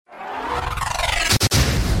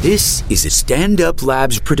This is a Stand Up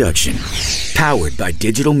Labs production, powered by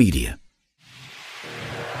digital media.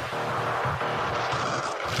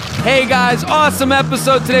 Hey guys, awesome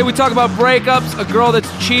episode today. We talk about breakups, a girl that's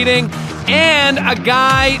cheating, and a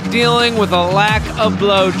guy dealing with a lack of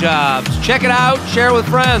blowjobs. Check it out, share it with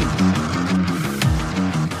friends.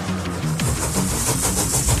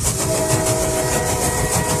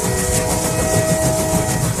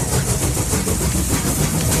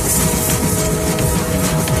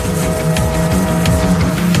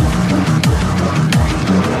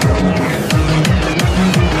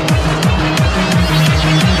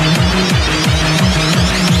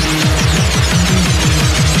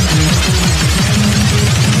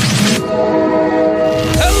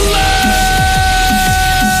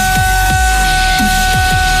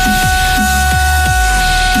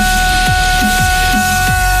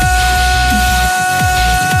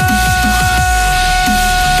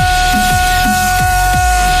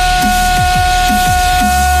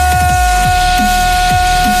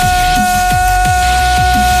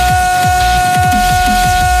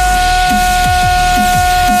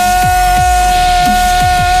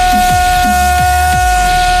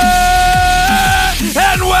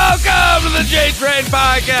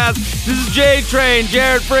 Podcast. This is J-Train,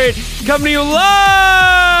 Jared Freed, coming to you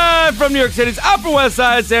live from New York City's Upper West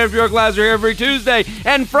Side. Sam New York Labs are here every Tuesday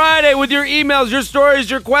and Friday with your emails, your stories,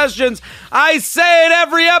 your questions. I say it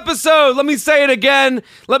every episode. Let me say it again.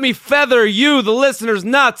 Let me feather you, the listeners,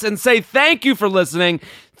 nuts and say thank you for listening.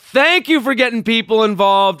 Thank you for getting people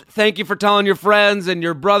involved. Thank you for telling your friends and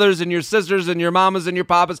your brothers and your sisters and your mamas and your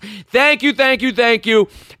papas. Thank you, thank you, thank you.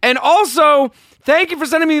 And also, thank you for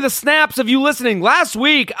sending me the snaps of you listening. Last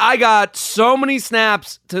week, I got so many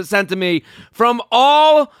snaps sent to me from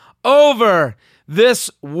all over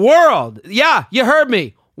this world. Yeah, you heard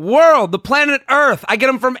me. World, the planet Earth. I get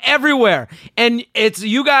them from everywhere. And it's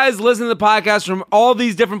you guys listening to the podcast from all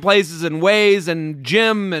these different places and ways and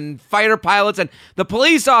gym and fighter pilots and the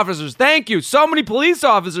police officers. Thank you. So many police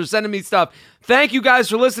officers sending me stuff. Thank you guys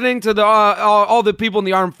for listening to the all the people in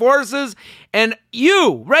the armed forces. And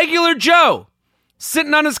you, regular Joe,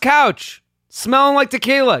 sitting on his couch, smelling like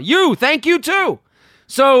tequila. Thank you too.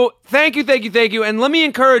 So thank you, thank you, thank you. And let me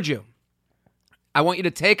encourage you. I want you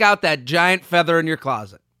to take out that giant feather in your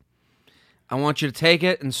closet. I want you to take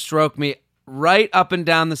it and stroke me right up and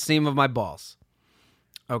down the seam of my balls.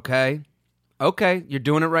 Okay? Okay, you're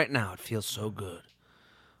doing it right now. It feels so good.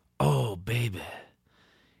 Oh, baby.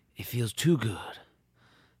 It feels too good.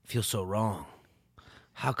 It feels so wrong.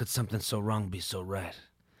 How could something so wrong be so right?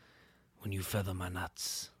 When you feather my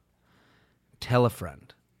nuts. Tell a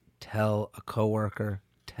friend. Tell a coworker.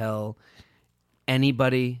 Tell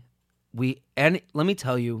anybody. Let me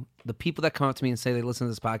tell you, the people that come up to me and say they listen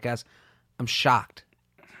to this podcast, I'm shocked.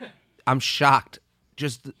 I'm shocked.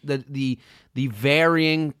 Just the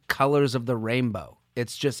varying colors of the rainbow.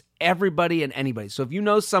 It's just everybody and anybody. So if you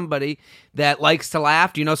know somebody that likes to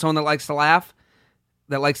laugh, do you know someone that likes to laugh?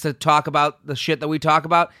 That likes to talk about the shit that we talk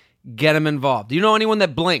about? Get them involved. Do you know anyone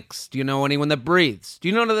that blinks? Do you know anyone that breathes? Do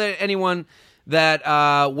you know anyone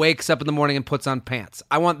that wakes up in the morning and puts on pants?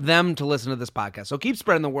 I want them to listen to this podcast. So keep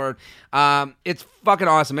spreading the word. It's fucking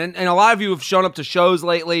awesome. And a lot of you have shown up to shows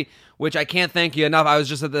lately, which I can't thank you enough. I was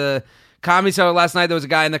just at the Comedy Cellar last night. There was a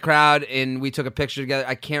guy in the crowd, and we took a picture together.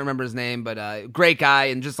 I can't remember his name, but great guy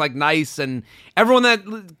and just like nice. And everyone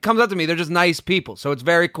that comes up to me, they're just nice people. So it's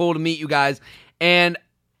very cool to meet you guys. And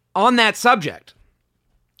on that subject,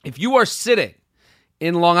 if you are sitting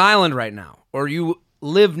in Long Island right now, or you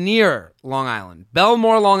live near Long Island,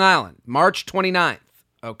 Belmore, Long Island, March 29th,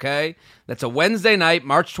 okay? That's a Wednesday night,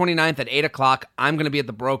 March 29th at 8 o'clock. I'm going to be at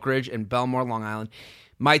the Brokerage in Belmore, Long Island.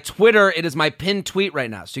 My Twitter, it is my pinned tweet right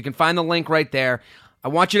now, so you can find the link right there. I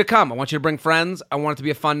want you to come. I want you to bring friends. I want it to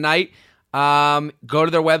be a fun night. Go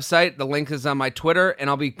to their website. The link is on my Twitter, and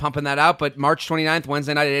I'll be pumping that out. But March 29th,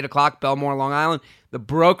 Wednesday night at 8 o'clock, Belmore, Long Island, the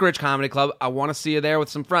Brokerage Comedy Club. I want to see you there with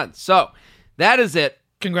some friends. So that is it.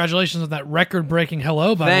 Congratulations on that record-breaking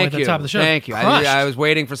hello, by the way, at the top of the show. Thank you. I was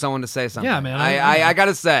waiting for someone to say something. Yeah, man. I got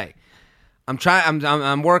to say,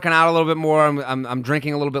 I'm working out a little bit more. I'm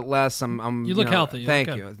drinking a little bit less. You look healthy.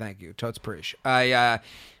 Thank you. Totes preach. The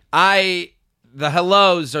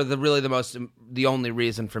hellos are the only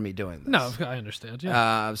reason for me doing this. No, I understand.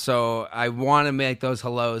 Yeah. So I want to make those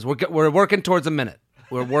hellos. We're working towards a minute.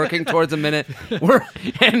 We're working towards a minute.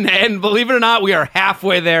 And believe it or not, we are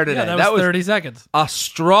halfway there today. Yeah, that was 30 seconds. A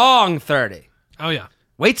strong 30. Oh yeah.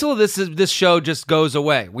 Wait till this show just goes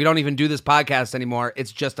away. We don't even do this podcast anymore.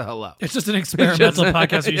 It's just a hello. It's just an experimental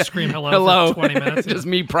podcast where you scream hello for 20 minutes. Just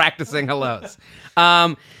me practicing hellos.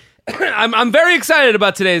 I'm very excited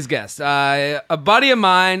about today's guest. A buddy of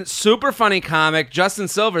mine, super funny comic, Justin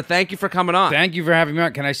Silver. Thank you for coming on. Thank you for having me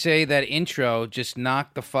on. Can I say that intro just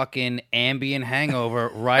knocked the fucking Ambien hangover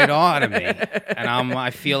right out of me, and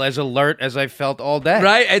I feel as alert as I felt all day.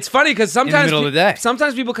 Right? It's funny because sometimes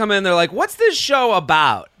sometimes people come in, they're like, "What's this show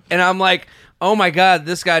about?" And I'm like, "Oh my god,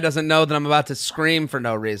 this guy doesn't know that I'm about to scream for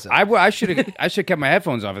no reason." I should have kept my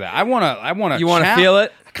headphones off of that. I want to. You want to feel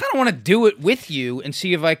it? I kind of want to do it with you and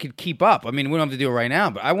see if I could keep up. I mean, we don't have to do it right now,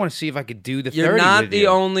 but I want to see if I could do the 30 You're not with the you.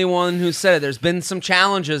 only one who said it. There's been some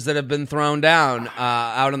challenges that have been thrown down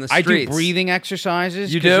out on the streets. I do breathing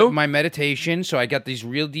exercises. You do? Of my meditation, so I got these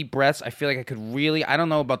real deep breaths. I feel like I could really, I don't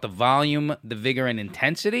know about the volume, the vigor, and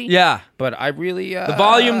intensity. Yeah. But I really... the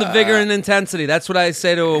volume, the vigor, and intensity. That's what I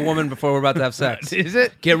say to a woman before we're about to have sex. Is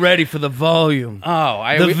it? Get ready for the volume. Oh,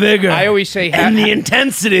 the vigor. I always say... and the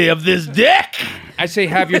intensity of this dick. I say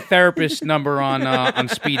have your therapist number on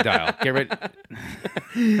speed dial. Get ready.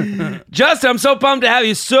 Justin, I'm so pumped to have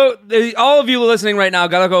you. So, all of you listening right now,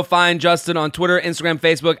 gotta go find Justin on Twitter, Instagram,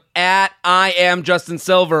 Facebook, at I am Justin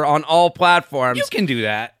Silver on all platforms. You can do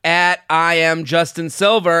that. At I am Justin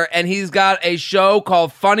Silver, and he's got a show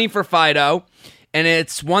called Funny for Fido. And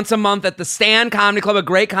it's once a month at the Stand Comedy Club, a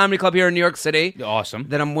great comedy club here in New York City. Awesome.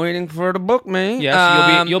 That I'm waiting for to book me.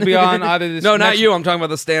 Yes, you'll be on either this. No, not you. I'm talking about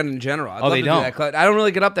the Stand in general. I'd love they to don't. do that club. I don't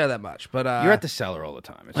really get up there that much, but you're at the Cellar all the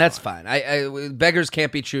time. That's fine. I beggars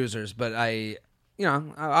can't be choosers, but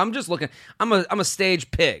I'm just looking. I'm a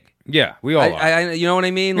stage pig. Yeah, we all are. You know what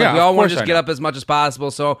I mean? Like Yeah, we all of want to course just I get know. up as much as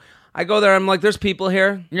possible. So I go there. I'm like, there's people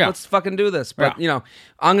here. Yeah. Let's fucking do this. But Yeah.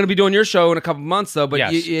 I'm going to be doing your show in a couple months though. But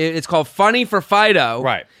Yes. it's called Funny for Fido.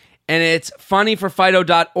 Right. And it's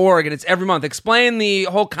funnyforfido.org, and it's every month. Explain the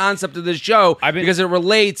whole concept of this show because it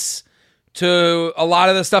relates to a lot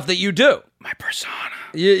of the stuff that you do. My persona.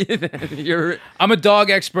 I'm a dog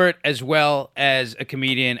expert as well as a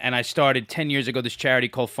comedian, and I started 10 years ago this charity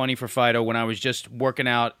called Funny for Fido when I was just working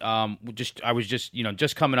out. I was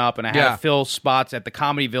just coming up, and I had to fill spots at the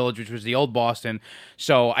Comedy Village, which was the old Boston.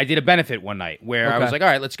 So I did a benefit one night where I was like, all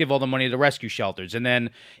right, let's give all the money to the rescue shelters, and then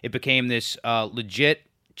it became this legit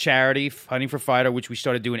charity, Funny for Fido, which we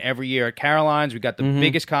started doing every year at Caroline's. We got the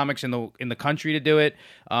biggest comics in the country to do it.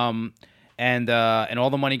 And all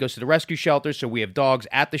the money goes to the rescue shelters. So we have dogs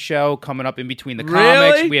at the show coming up in between the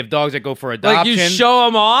comics. Really? We have dogs that go for adoption. Like you show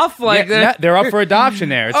them off, like they're up for adoption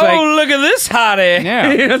there. It's look at this hottie!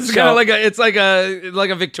 Yeah, it's kind of like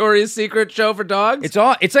a Victoria's Secret show for dogs.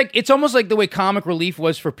 It's almost like the way Comic Relief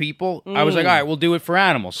was for people. I was like, all right, we'll do it for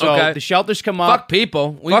animals. So the shelters come up. Fuck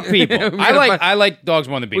people. Fuck people. I like dogs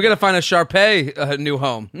more than people. We got to find a Shar-Pei new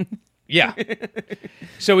home. Yeah.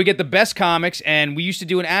 So we get the best comics, and we used to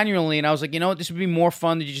do it annually, and I was like, you know what, this would be more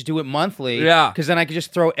fun to just do it monthly. Yeah. Because then I could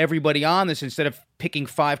just throw everybody on this instead of picking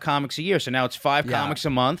 5 comics a year. So now it's 5 comics a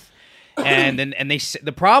month. And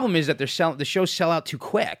the problem is that the shows sell out too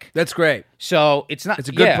quick. That's great. So it's not. It's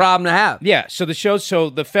a good problem to have. Yeah. So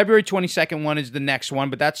the February 22nd one is the next one,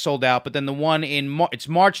 but that's sold out. But then the one it's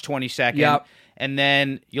March 22nd. Yep. And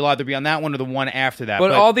then you'll either be on that one or the one after that. But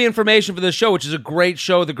all the information for this show, which is a great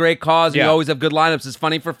show with a great cause, we always have good lineups, is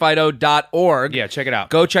funnyforfido.org. Yeah, check it out.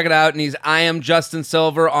 Go check it out. And I am Justin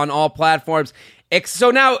Silver on all platforms. So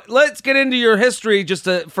now let's get into your history just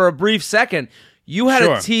for a brief second. You had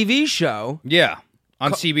a TV show. Yeah.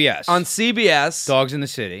 On CBS. On CBS. Dogs in the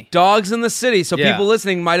City. Dogs in the City. So people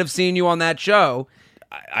listening might have seen you on that show.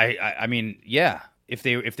 I mean, yeah. If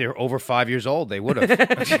they're over 5 years old, they would have. It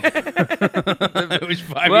was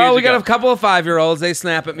 5 years Well, we ago. got a couple of 5-year-olds. They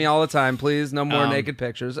snap at me all the time. Please, no more naked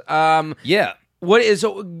pictures. Yeah. What's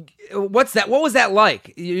that? What was that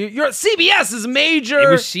like? You're CBS is major.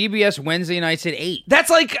 It was CBS Wednesday nights at 8.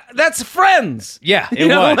 That's Friends. Yeah, it you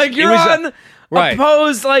know, was. Like you're on. Right.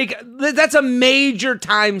 Opposed, like that's a major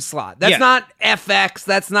time slot. That's not FX.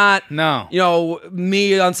 That's not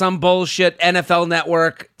me on some bullshit NFL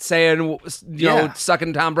network saying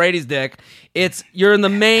sucking Tom Brady's dick. You're in the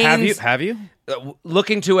main. Have you?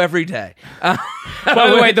 Looking to every day. By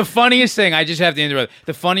the way, the funniest thing, I just have to interrupt.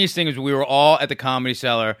 The funniest thing is we were all at the Comedy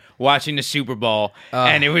Cellar watching the Super Bowl,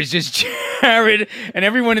 and it was just Jared, and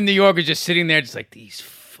everyone in New York was just sitting there, just like these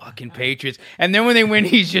fucking Patriots. And then when they win,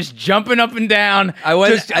 he's just jumping up and down,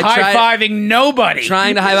 high-fiving nobody.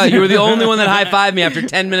 Trying to high-five. You were the only one that high-fived me after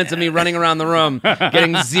 10 minutes of me running around the room,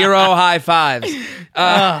 getting 0 high-fives.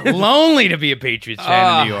 Lonely to be a Patriots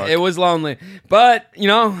fan in New York. It was lonely. But,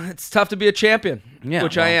 it's tough to be a champion,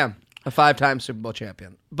 which I am. A 5-time Super Bowl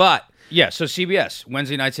champion. But Yeah, so CBS,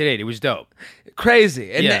 Wednesday nights at 8. It was dope.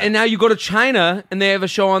 Crazy. And now you go to China, and they have a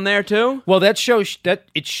show on there, too? Well, it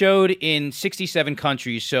showed in 67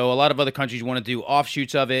 countries, so a lot of other countries want to do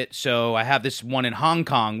offshoots of it. So I have this one in Hong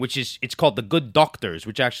Kong, it's called The Good Doctors,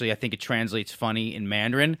 which actually I think it translates funny in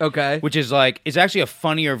Mandarin. Okay. Which is it's actually a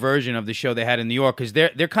funnier version of the show they had in New York, because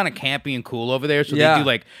they're kind of campy and cool over there, so they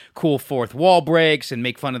do cool fourth wall breaks and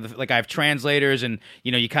make fun of I have translators, and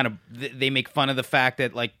you kind of they make fun of the fact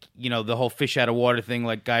that the whole fish out of water thing,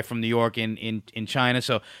 guy from New York in China.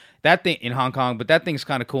 So that thing in Hong Kong, but that thing's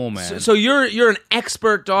kind of cool, man. So you're an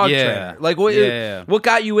expert dog trainer. What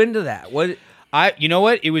got you into that? You know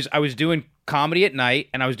what? I was doing comedy at night,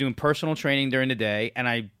 and I was doing personal training during the day, and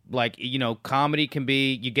I comedy can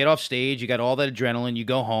be, you get off stage, you got all that adrenaline, you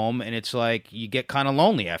go home, and it's you get kind of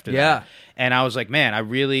lonely after that. And I was like, man, I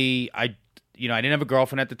didn't have a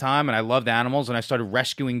girlfriend at the time, and I loved animals, and I started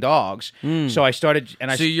rescuing dogs. So I started,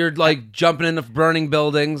 so you're jumping into burning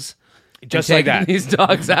buildings, just like that. These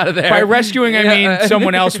dogs out of there. By rescuing, I mean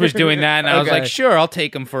someone else was doing that, and I was like, sure, I'll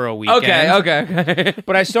take them for a weekend. Okay.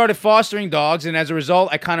 But I started fostering dogs, and as a result,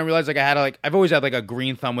 I kind of realized I had I've always had a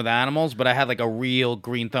green thumb with animals, but I had a real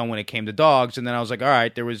green thumb when it came to dogs. And then I was like, all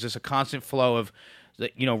right, there was just a constant flow of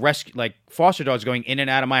foster dogs going in and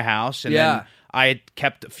out of my house, and then I had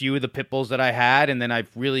kept a few of the pit bulls that I had, and then I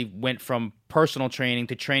really went from personal training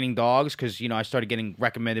to training dogs, because I started getting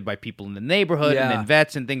recommended by people in the neighborhood and then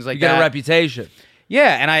vets and things like that. You get a reputation.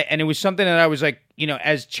 Yeah, and it was something that I was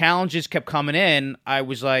as challenges kept coming in, I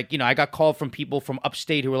was I got called from people from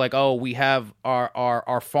upstate who were like, oh, we have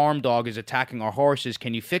our farm dog is attacking our horses.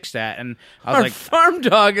 Can you fix that? And I was our farm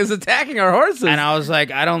dog is attacking our horses. And I was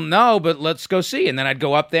like, I don't know, but let's go see. And then I'd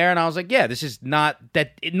go up there, and I was like, yeah, this is not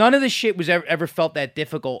that. None of this shit was ever felt that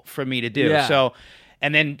difficult for me to do. Yeah. So.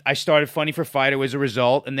 And then I started Funny for Fido as a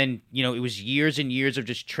result. And then, it was years and years of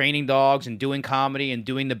just training dogs and doing comedy and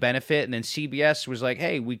doing the benefit. And then CBS was like,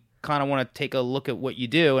 hey, we kind of want to take a look at what you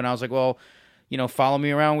do. And I was like, well, follow me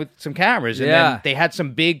around with some cameras. And then they had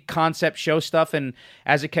some big concept show stuff. And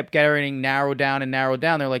as it kept getting narrowed down,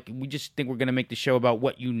 they're like, we just think we're going to make the show about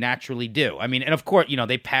what you naturally do. I mean, and of course,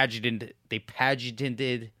 they pageanted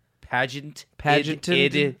it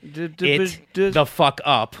the fuck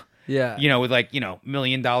up. Yeah. With $1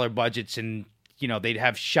 million budgets, and they'd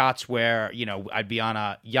have shots where I'd be on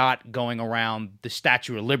a yacht going around the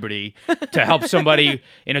Statue of Liberty to help somebody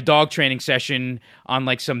in a dog training session on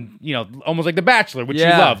some almost like The Bachelor, which you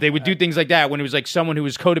love. They would do things like that when it was someone who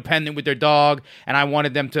was codependent with their dog, and I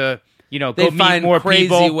wanted them to go meet more crazy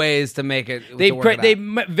people. Ways to make it. They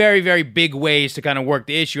very, very big ways to kind of work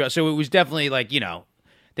the issue out. So it was definitely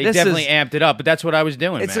They definitely amped it up, but that's what I was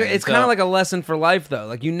doing, it's man. It's kind of like a lesson for life,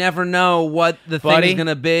 though. You never know what the thing is going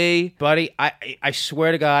to be. Buddy, I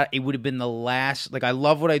swear to God, it would have been the last... I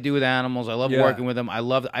love what I do with animals. I love working with them.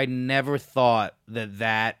 I never thought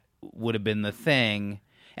that would have been the thing.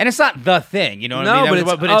 And it's not the thing, you know what I mean?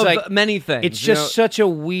 No, but it's many things. It's just such a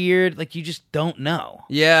weird... you just don't know.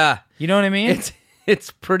 Yeah. You know what I mean?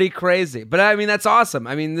 It's pretty crazy, but I mean that's awesome.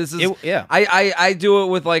 I mean this is I do it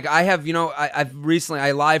with I have I've recently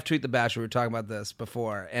I live tweet The Bachelor. We were talking about this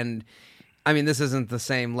before, and I mean this isn't the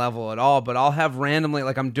same level at all. But I'll have randomly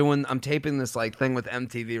I'm taping this thing with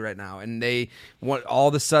MTV right now, and all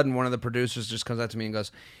of a sudden one of the producers just comes out to me and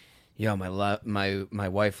goes, "Yo, my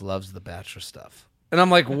wife loves The Bachelor stuff." And I'm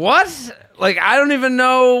like, what? I don't even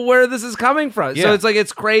know where this is coming from. Yeah. So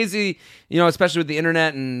it's crazy, especially with the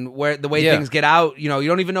internet and where the way things get out. You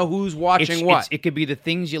don't even know who's watching what. It could be the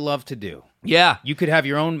things you love to do. Yeah. You could have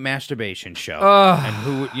your own masturbation show. And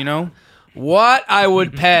who, What I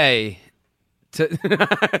would pay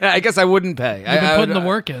to... I guess I wouldn't pay. You've been putting the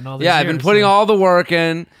work in all these years. I've been putting all the work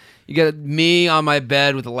in. You get me on my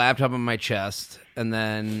bed with a laptop on my chest, and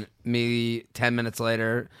then me 10 minutes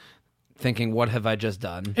later... thinking, what have I just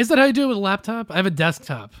done? Is that how you do it with a laptop? I have a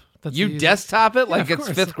desktop. You desktop it it's course.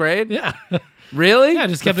 5th grade? Yeah. Really? Yeah,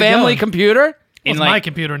 just kept the family it going. computer? Well, it's my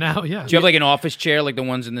computer now, yeah. Do you have an office chair like the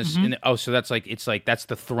ones in this? Mm-hmm. So that's that's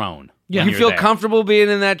the throne. Yeah. You feel comfortable being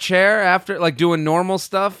in that chair after doing normal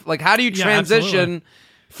stuff? How do you transition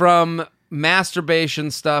from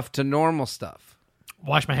masturbation stuff to normal stuff?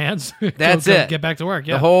 Wash my hands. That's it. Get back to work.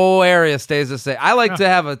 Yeah. The whole area stays the same. I like to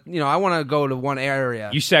have I want to go to one area.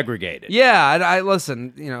 You segregate it. Yeah, I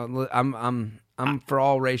listen. I'm for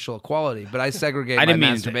all racial equality, but I segregate my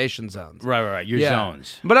masturbation zones. Right. Your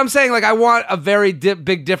zones. But I'm saying I want a very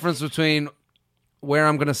big difference between where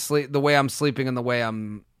I'm going to sleep, the way I'm sleeping, and the way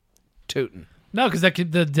I'm tooting. No, because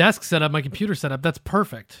the desk setup, my computer setup, that's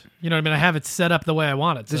perfect. You know what I mean? I have it set up the way I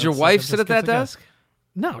want it. Does your wife sit at that desk?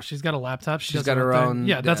 No, she's got a laptop. She's got her own.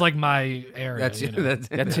 Yeah, that's like my area. That's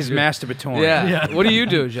that's his masturbatory. Yeah. What do you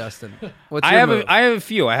do, Justin? I have a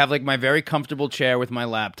few. I have like my very comfortable chair with my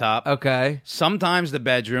laptop. Okay. Sometimes the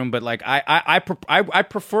bedroom, but like I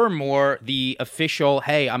prefer more the official.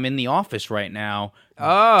 Hey, I'm in the office right now,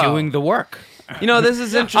 doing the work. You know, this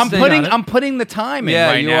is interesting. I'm putting the time in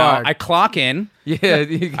right now. Are. I clock in. Yeah.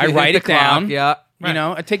 I write it down. Yeah. You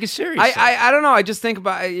know, I take it seriously. I don't know. I just think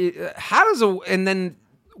about how does and then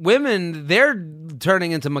women, they're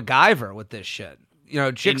turning into MacGyver with this shit. You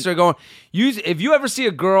know, chicks are going. If you ever see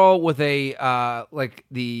a girl with a like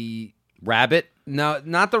the rabbit. No,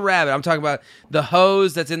 not the rabbit. I'm talking about the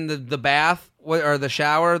hose that's in the bath or the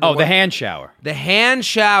shower. The hand shower. The hand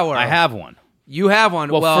shower. I have one. You have one.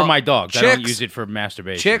 Well, for my dogs. I don't use it for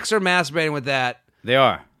masturbation. Chicks are masturbating with that. They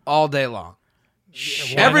are. All day long.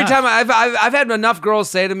 Yeah, Every time I've had enough girls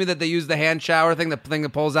say to me that they use the hand shower thing, the thing that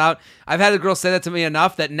pulls out. I've had a girl say that to me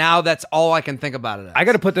enough that now that's all I can think about it as. I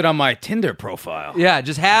got to put that on my Tinder profile. Yeah,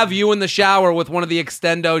 just have you in the shower with one of the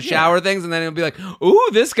extendo shower things, and then it'll be like, "Ooh,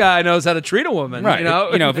 this guy knows how to treat a woman." Right. You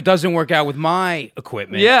know, if it doesn't work out with my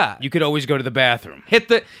equipment, you could always go to the bathroom. Hit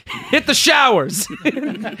the showers.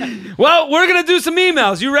 Well, we're gonna do some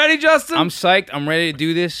emails. You ready, Justin? I'm psyched. I'm ready to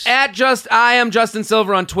do this. I am Justin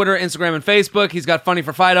Silver on Twitter, Instagram, and Facebook. He's got Funny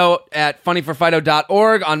for Fido at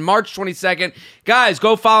funnyforfido.org on March 22nd. Guys,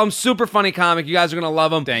 go follow him. Super funny comic. You guys are going to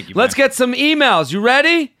love him. Thank you. Let's get some emails. You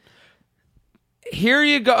ready? Here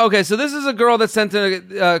you go. Okay, so this is a girl that sent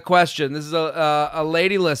a question. This is a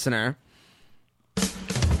lady listener.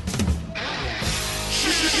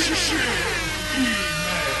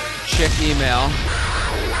 Chick email.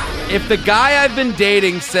 If the guy I've been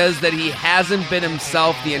dating says that he hasn't been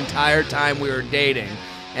himself the entire time we were dating,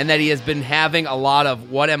 and that he has been having a lot of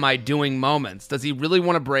what am I doing moments, does he really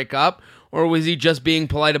want to break up, or was he just being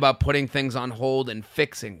polite about putting things on hold and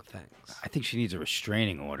fixing things? I think she needs a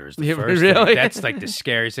restraining order is the Yeah, first really? thing. That's like the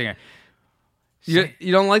scariest thing. You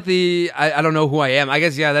don't like I don't know who I am. I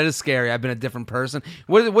guess, yeah, that is scary. I've been a different person.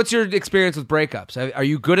 What's your experience with breakups? Are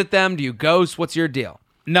you good at them? Do you ghost? What's your deal?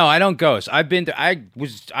 No, I don't ghost. Recently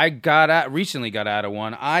got out of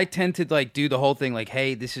one. I tend to like do the whole thing like,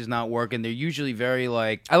 hey, this is not working. They're usually very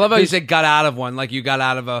like. I love how you say got out of one, like you got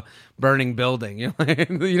out of a burning building. You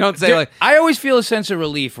don't say like. I always feel a sense of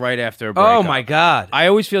relief right after a breakup. Oh my God! I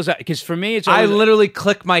always feel that because for me, it's. I literally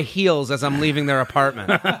click my heels as I'm leaving their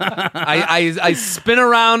apartment. I spin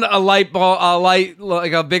around a light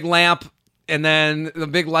like a big lamp, and then the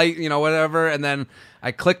big light, whatever, and then.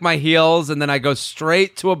 I click my heels, and then I go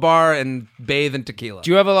straight to a bar and bathe in tequila. Do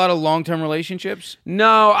you have a lot of long-term relationships?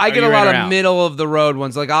 No, I get a lot of middle-of-the-road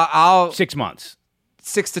ones. Like, I'll 6 months.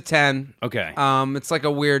 6 to 10. Okay. It's like a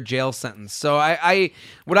weird jail sentence. So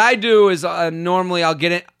what I do is normally I'll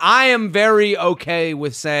get it. I am very okay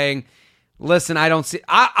with saying, listen,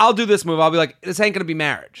 I'll do this move. I'll be like, this ain't going to be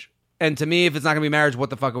marriage. And to me, if it's not going to be marriage, what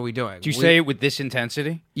the fuck are we doing? Do you say it with this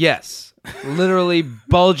intensity? Yes. Literally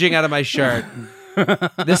bulging out of my shirt.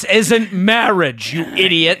 This isn't marriage, you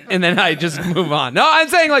idiot. And then I just move on. No, I'm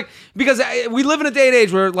saying like, because we live in a day and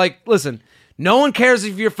age where like, listen, no one cares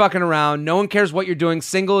if you're fucking around. No one cares what you're doing.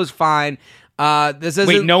 Single is fine. This isn't.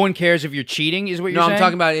 Wait, no one cares if you're cheating is what you're saying? No, I'm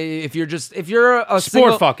talking about if you're a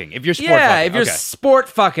sport fucking. If you're sport fucking. Yeah, if you're sport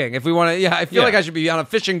fucking. If we want to, I feel like I should be on a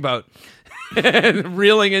fishing boat.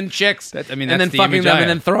 Reeling in chicks. And then fucking them and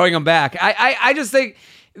then throwing them back. I just think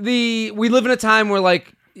we live in a time where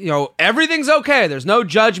like, everything's okay. There's no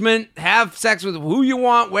judgment. Have sex with who you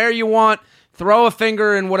want, where you want. Throw a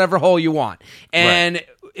finger in whatever hole you want. And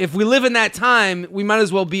if we live in that time, we might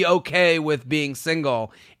as well be okay with being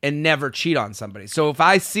single and never cheat on somebody. So if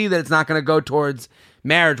I see that it's not going to go towards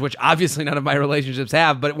marriage, which obviously none of my relationships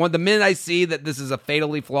have, but the minute I see that this is a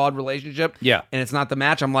fatally flawed relationship and it's not the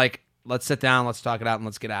match, I'm like, let's sit down, let's talk it out, and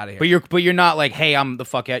let's get out of here. But you're not like, hey, I'm the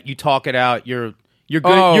fuck out. You talk it out. You're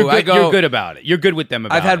good. You're good about it. You're good with them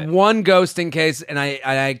about it. I've had one ghosting case, and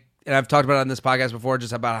I've talked about it on this podcast before,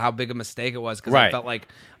 just about how big a mistake it was because I felt like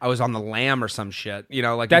I was on the lam or some shit.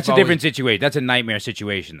 Like that's a different situation. That's a nightmare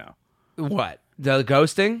situation, though. What, the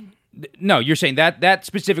ghosting? No, you're saying that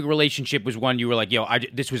specific relationship was one you were like, yo,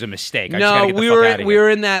 this was a mistake. No, we were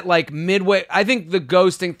in that like midway. I think the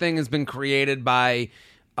ghosting thing has been created by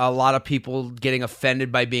a lot of people getting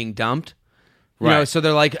offended by being dumped. So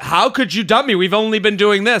they're like, how could you dump me? We've only been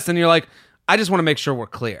doing this. And you're like, I just want to make sure we're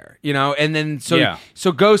clear, and then so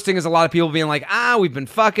ghosting is a lot of people being like, we've been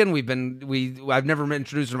fucking, I've never been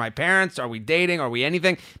introduced to my parents. Are we dating? Are we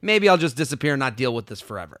anything? Maybe I'll just disappear and not deal with this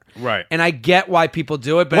forever. Right. And I get why people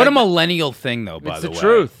do it, but what a millennial thing though, by the way. It's the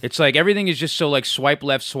truth. It's like everything is just so like swipe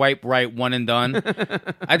left, swipe right, one and done.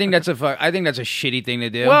 I think that's a shitty thing to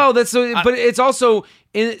do. Well, but it's also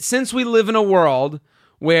since we live in a world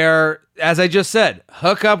where, as I just said,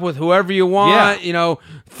 hook up with whoever you want,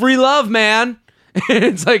 free love, man.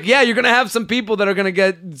 It's like, you're going to have some people that are going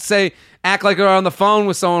to act like they're on the phone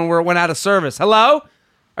with someone where it went out of service. Hello?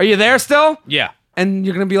 Are you there still? Yeah. And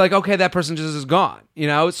you're going to be like, okay, that person just is gone,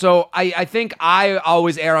 So I think I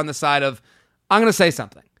always err on the side of, I'm going to say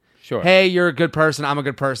something. Sure. Hey, you're a good person. I'm a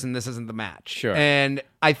good person. This isn't the match. Sure. And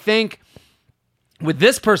I think with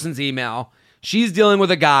this person's email, she's dealing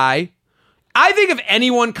with a guy. I think if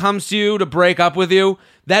anyone comes to you to break up with you,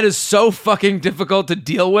 that is so fucking difficult to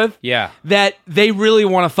deal with. Yeah. That they really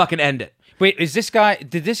want to fucking end it. Wait, did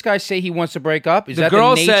this guy say he wants to break up? Is that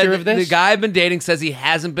the nature of this? The guy I've been dating says he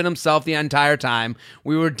hasn't been himself the entire time.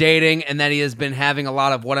 We were dating and that he has been having a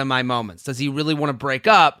lot of what am I moments. Does he really want to break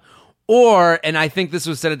up? Or, and I think this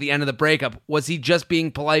was said at the end of the breakup, was he just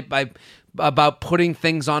being polite about putting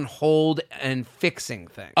things on hold and fixing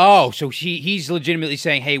things? Oh, so he's legitimately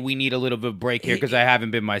saying, hey, we need a little bit of break here because I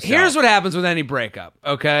haven't been myself. Here's what happens with any breakup,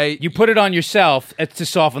 okay? You put it on yourself to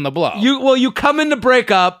soften the blow. You come in to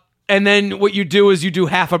break up, and then what you do is you do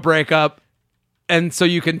half a breakup, and so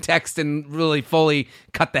you can text and really fully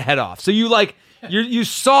cut the head off. So you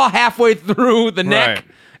saw halfway through the neck, right.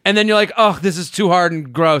 And then you're like, oh, this is too hard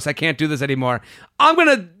and gross. I can't do this anymore. I'm going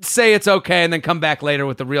to say it's okay and then come back later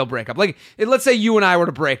with the real breakup. Like, let's say you and I were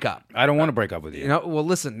to break up. I don't want to break up with you. Well,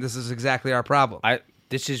 listen, this is exactly our problem.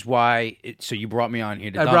 This is why. So you brought me on here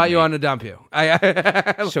to dump I brought me. you on to dump you.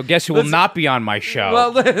 So guess who will not be on my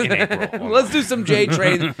show in April? Let's do some J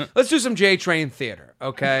Train. Let's do some J Train theater,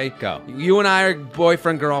 okay? Go. You and I are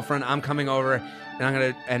boyfriend, girlfriend. I'm coming over, and I'm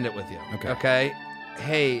going to end it with you. Okay?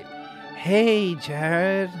 Hey,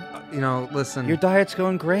 Jared. Listen. Your diet's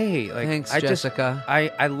going great. Like, Thanks, Jessica.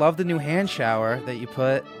 I love the new hand shower that you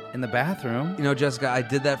put in the bathroom. Jessica, I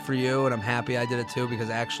did that for you, and I'm happy I did it too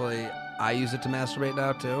because actually I use it to masturbate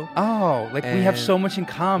now too. Oh, we have so much in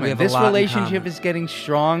common. This relationship is getting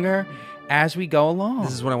stronger as we go along.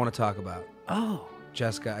 This is what I want to talk about. Oh.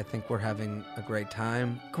 Jessica, I think we're having a great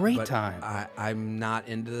time. Great time. I'm not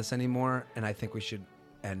into this anymore, and I think we should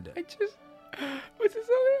end it. What's this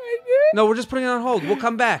other idea? No, we're just putting it on hold. We'll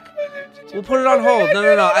come back. We'll put it on hold.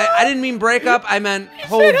 No. I didn't mean break up. I meant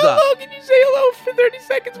hold up. Can you say hello for 30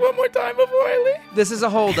 seconds one more time before I leave? This is a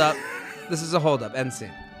hold up. End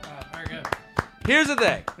scene. Very good. Here's the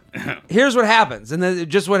thing. Here's what happens. And then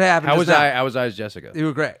just what happened. How was I as Jessica? You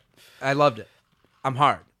were great. I loved it. I'm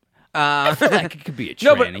hard. I feel like it could be a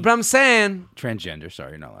tranny. No, but I'm saying... Transgender.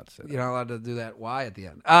 Sorry, you're not allowed to say that. You're not allowed to do that Y at the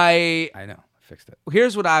end. I know. I fixed it.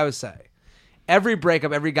 Here's what I would say. Every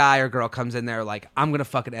breakup, every guy or girl comes in there like, I'm going to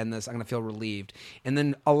fucking end this. I'm going to feel relieved. And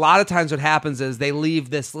then a lot of times what happens is they leave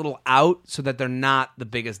this little out so that they're not the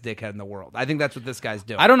biggest dickhead in the world. I think that's what this guy's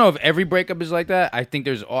doing. I don't know if every breakup is like that. I think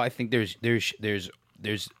there's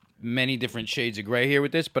many different shades of gray here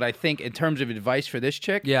with this, but I think in terms of advice for this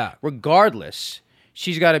chick, regardless,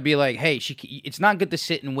 she's got to be like, hey, it's not good to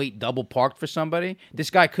sit and wait double parked for somebody. This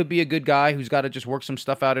guy could be a good guy who's got to just work some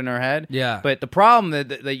stuff out in her head. Yeah. But the problem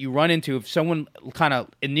that you run into, if someone kind of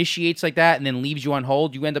initiates like that and then leaves you on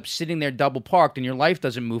hold, you end up sitting there double parked and your life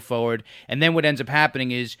doesn't move forward. And then what ends up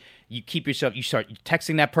happening is you start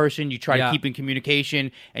texting that person, you try to keep in communication,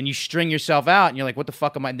 and you string yourself out, and you're like, what the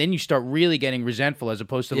fuck am I? And then you start really getting resentful as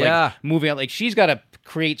opposed to like moving out. Like, she's got to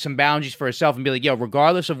create some boundaries for herself and be like, yo,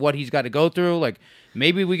 regardless of what he's got to go through, like,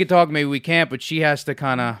 maybe we could talk, maybe we can't, but she has to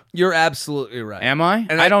kind of... You're absolutely right. Am I?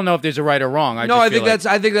 And I don't know if there's a right or wrong. I think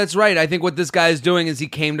that's right. I think what this guy is doing is he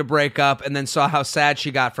came to break up and then saw how sad she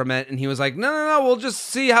got from it, and he was like, no, we'll just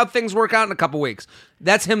see how things work out in a couple weeks.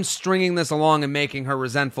 That's him stringing this along and making her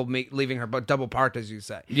resentful, leaving her double parked, as you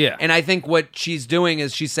say. Yeah. And I think what she's doing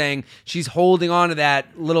is she's saying she's holding on to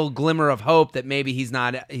that little glimmer of hope that maybe he's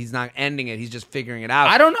not ending it. He's just figuring it out.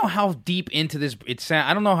 I don't know how deep into this it sounds.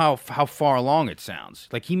 I don't know how far along it sounds.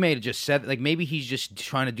 Like, he may have just said, like, maybe he's just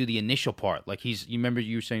trying to do the initial part. Like, you remember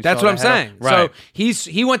you were saying... That's what I'm saying. Right. So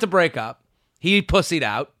he went to break up. He pussied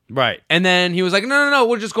out. Right. And then he was like, no,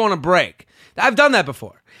 we're just going to break. I've done that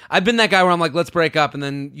before. I've been that guy where I'm like, let's break up, and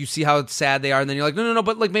then you see how sad they are, and then you're like, no,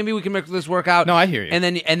 but like maybe we can make this work out. No, I hear you. And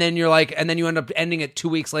then you're like, and then you end up ending it 2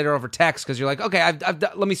 weeks later over text because you're like, okay,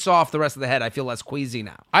 let me saw off the rest of the head. I feel less queasy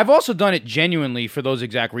now. I've also done it genuinely for those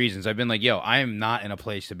exact reasons. I've been like, yo, I am not in a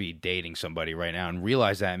place to be dating somebody right now, and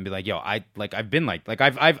realize that, and be like, yo,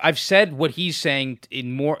 I've said what he's saying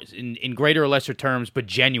in greater or lesser terms, but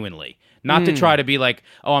genuinely. Not to try to be like,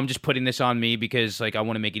 oh, I'm just putting this on me because like I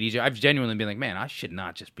want to make it easier. I've genuinely been like, man, I should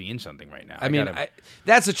not just be in something right now.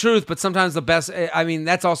 That's the truth, but sometimes the best,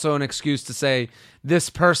 that's also an excuse to say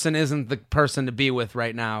this person isn't the person to be with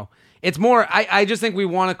right now. It's more, I just think we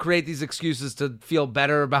want to create these excuses to feel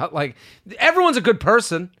better about, like, everyone's a good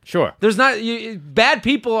person. Sure. There's not, bad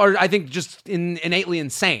people are, I think, just innately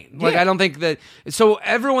insane. Like, I don't think that, so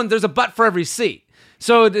everyone, there's a butt for every seat.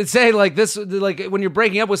 So to say like this, like when you're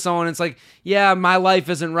breaking up with someone, it's like, yeah, my life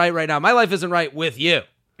isn't right now. My life isn't right with you.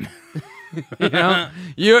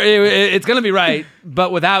 It's going to be right,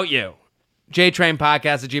 but without you.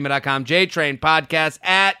 JTrainPodcast@gmail.com.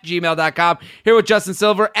 JTrainPodcast@gmail.com. Here with Justin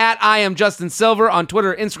Silver at I am Justin Silver on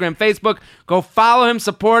Twitter, Instagram, Facebook. Go follow him,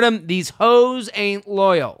 support him. These hoes ain't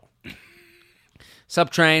loyal. Sup,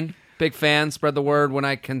 Train. Big fan. Spread the word when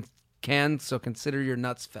I can, so consider your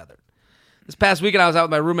nuts feathered. This past weekend, I was out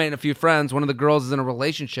with my roommate and a few friends. One of the girls is in a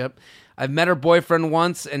relationship. I've met her boyfriend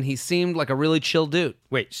once, and he seemed like a really chill dude.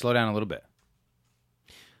 Wait, slow down a little bit.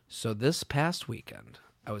 So this past weekend,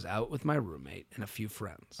 I was out with my roommate and a few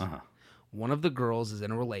friends. Uh-huh. One of the girls is in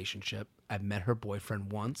a relationship. I've met her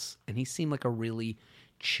boyfriend once, and he seemed like a really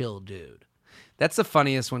chill dude. That's the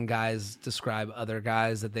funniest when guys describe other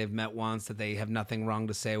guys that they've met once that they have nothing wrong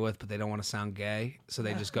to say with, but they don't want to sound gay. So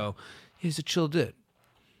they just go, he's a chill dude.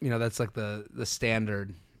 That's like the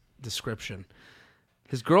standard description.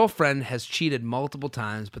 His girlfriend has cheated multiple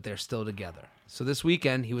times, but they're still together. So this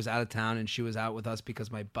weekend, he was out of town, and she was out with us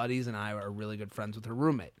because my buddies and I are really good friends with her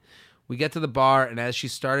roommate. We get to the bar, and as she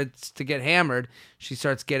started to get hammered, she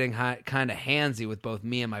starts getting kind of handsy with both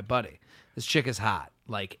me and my buddy. This chick is hot,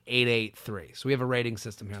 like 883. So we have a rating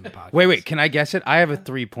system here on the podcast. Wait, can I guess it? I have a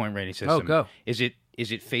 3-point rating system. Oh, go. Is it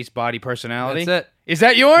face, body, personality? That's it. Is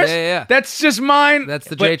that yours? Yeah. That's just mine. That's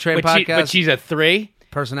the J-Train podcast. But she's a 3?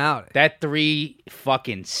 Personality. That 3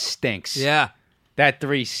 fucking stinks. Yeah. That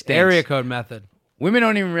 3 stinks. Area code method. Women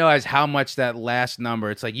don't even realize how much that last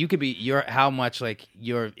number. It's like you could be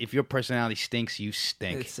if your personality stinks, you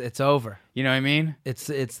stink. It's over. You know what I mean? It's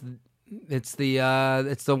the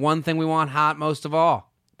one thing we want hot most of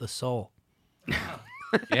all, the soul.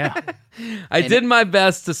 Yeah. I did my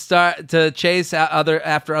best to chase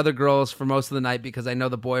after other girls for most of the night because I know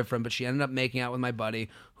the boyfriend, but she ended up making out with my buddy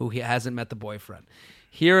who he hasn't met the boyfriend.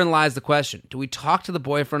 Herein lies the question. Do we talk to the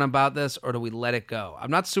boyfriend about this or do we let it go?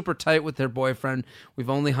 I'm not super tight with their boyfriend. We've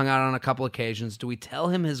only hung out on a couple occasions. Do we tell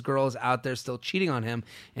him his girl is out there still cheating on him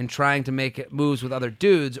and trying to make moves with other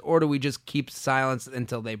dudes, or do we just keep silence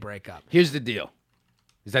until they break up? Here's the deal.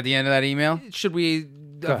 Is that the end of that email? Should we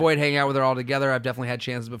avoid hanging out with her altogether? I've definitely had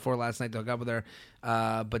chances before last night to hook up with her,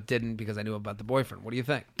 but didn't because I knew about the boyfriend. What do you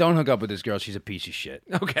think? Don't hook up with this girl. She's a piece of shit.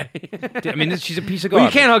 Okay. I mean, she's a piece of Well,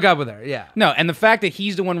 garbage. you can't hook up with her, yeah. No, and the fact that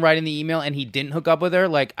he's the one writing the email and he didn't hook up with her,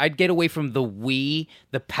 like, I'd get away from the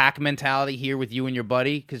pack mentality here with you and your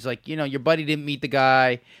buddy, because, like, your buddy didn't meet the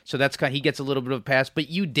guy, so he gets a little bit of a pass, but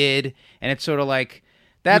you did, and it's sort of like...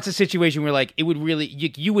 That's a situation where, like, it would really...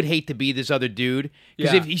 You would hate to be this other dude.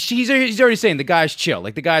 Because if he's already saying the guy's chill.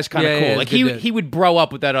 Like, the guy's kind of cool. Like, he would bro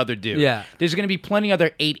up with that other dude. Yeah. There's going to be plenty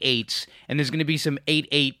other 8-8s, and there's going to be some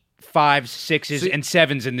 8-8, 5s, 6s, and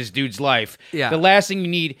 7s in this dude's life. Yeah. The last thing you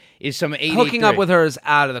need is some 8-8. Hooking up with her is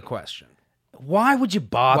out of the question. Why would you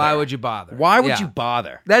bother? Why would you bother? Why would you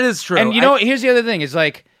bother? That is true. And here's the other thing. Is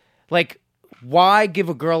like... Why give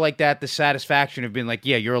a girl like that the satisfaction of being like,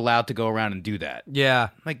 yeah, you're allowed to go around and do that? Yeah.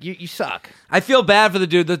 Like, you suck. I feel bad for the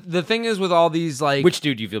dude. The thing is with all these, like... Which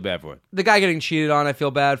dude do you feel bad for? The guy getting cheated on, I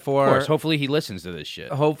feel bad for. Of course. Hopefully he listens to this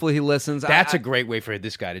shit. Hopefully he listens. That's a great way for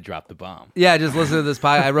this guy to drop the bomb. Yeah, just listen to this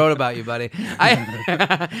podcast. I wrote about you, buddy. I don't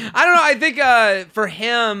know. I think for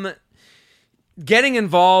him... Getting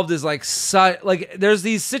involved is like there's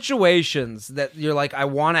these situations that you're like, I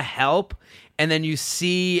want to help, and then you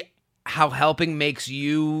see how helping makes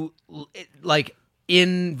you like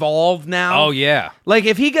involved now. Oh yeah. Like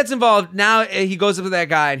if he gets involved now, he goes up to that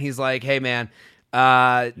guy and he's like, "Hey man,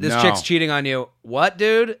 this chick's cheating on you." What,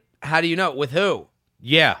 dude? How do you know? With who?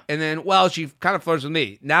 Yeah. And then, well, she kind of flirts with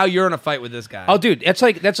me. Now you're in a fight with this guy. Oh, dude, that's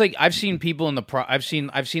like I've seen people in the I've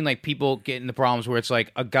seen like people get in the problems where it's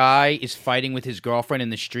like a guy is fighting with his girlfriend in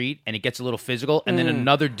the street and it gets a little physical, and then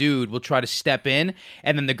another dude will try to step in,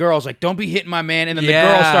 and then the girl's like, "Don't be hitting my man," and then the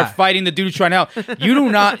girl start fighting the dude who's trying to help. You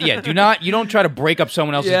don't try to break up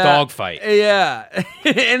someone else's dog fight. Yeah,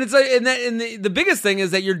 and it's like, and the biggest thing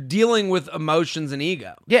is that you're dealing with emotions and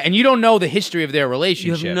ego. Yeah, and you don't know the history of their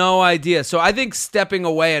relationship. You have no idea. So I think stepping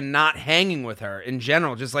away and not hanging with her in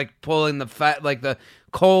general, just like pulling the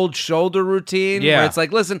cold shoulder routine, where it's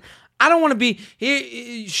like, listen, I don't want to be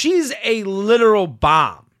here. She's a literal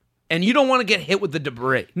bomb, and you don't want to get hit with the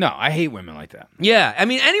debris. No, I hate women like that. Yeah, I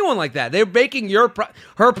mean, anyone like that. They're making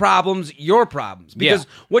her problems your problems, because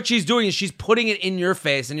what she's doing is she's putting it in your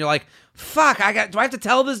face, and you're like, fuck, do I have to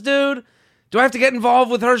tell this dude? Do I have to get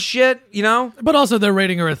involved with her shit, you know? But also they're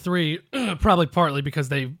rating her a 3, probably partly because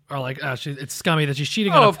they are like, it's scummy that she's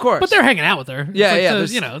cheating on him. Oh, of course. But they're hanging out with her. Yeah,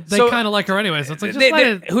 it's like, they kind of like her anyway, so it's like,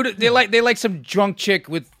 they like some drunk chick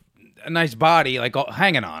with a nice body, like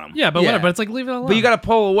hanging on him. Yeah, but whatever. But it's like, leave it alone. But you got to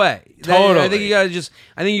pull away. Totally. I think you got to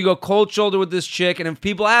I think you go cold shoulder with this chick, and if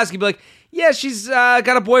people ask, you be like, yeah, she's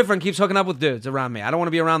got a boyfriend, keeps hooking up with dudes around me. I don't want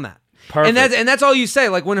to be around that. Perfect. And that's all you say,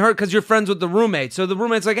 like because you're friends with the roommate. So the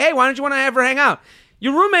roommate's like, hey, why don't you want to have her hang out?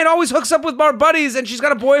 Your roommate always hooks up with our buddies, and she's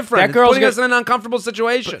got a boyfriend. That girl's putting us in an uncomfortable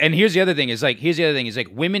situation. And here's the other thing: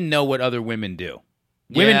 women know what other women do.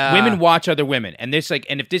 Women watch other women, and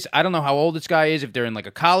I don't know how old this guy is, if they're in like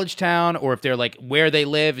a college town or if they're like where they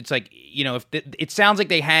live. It's like, if it sounds like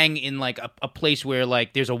they hang in like a place where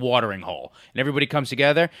like there's a watering hole and everybody comes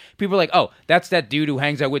together. People are like, oh, that's that dude who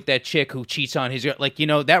hangs out with that chick who cheats on his, like,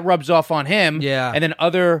 that rubs off on him. Yeah, and then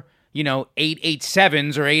other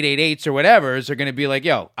 887s or 888s or whatever's are going to be like,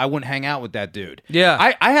 yo, I wouldn't hang out with that dude.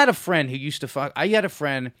 Yeah, I had a friend who used to fuck. I had a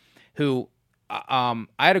friend who. I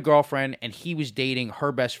had a girlfriend, and he was dating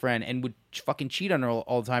her best friend, and would fucking cheat on her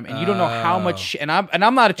all the time. And you don't know how much. And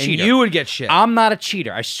I'm not a cheater. And you would get shit. I'm not a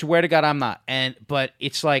cheater. I swear to God, I'm not. But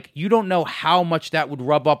it's like you don't know how much that would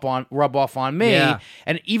rub off on me,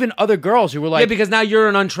 and even other girls who were like, because now you're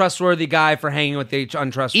an untrustworthy guy for hanging with the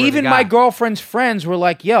untrustworthy. Even guy. My girlfriend's friends were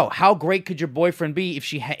like, yo, how great could your boyfriend be if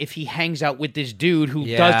he hangs out with this dude who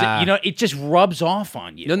does it? It just rubs off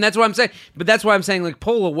on you. And that's what I'm saying. But that's why I'm saying, like,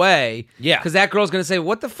 pull away. Yeah, because that girl's gonna say,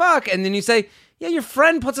 what the fuck? And then you say, yeah, your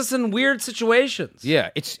friend puts us in weird situations.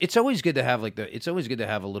 Yeah, it's always good to have it's always good to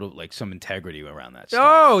have a little like some integrity around that stuff.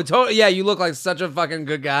 Oh, totally. Yeah, you look like such a fucking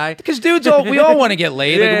good guy. Because dudes, we all want to get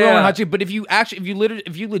laid. We all want to, but if you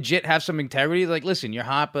legit have some integrity, like, listen, you're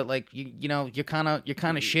hot, but like you're kind of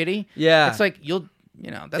shitty. Yeah, it's like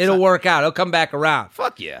it'll work out. It'll come back around.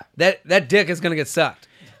 Fuck yeah, that dick is gonna get sucked.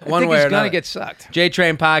 One way or another. Gonna get sucked.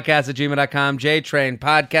 JTrainPodcast@gmail.com.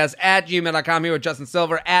 JTrainPodcast@gmail.com. Here with Justin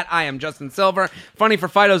Silver I am Justin Silver. Funny for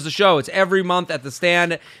Fido's the show. It's every month at the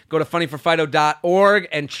Stand. Go to funnyforfido.org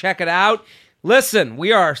and check it out. Listen,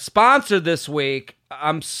 we are sponsored this week.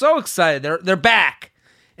 I'm so excited. They're back.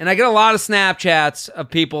 And I get a lot of Snapchats of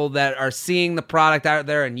people that are seeing the product out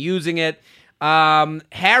there and using it.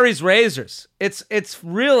 Harry's Razors. It's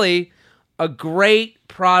really a great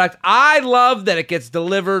product. I love that it gets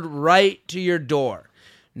delivered right to your door.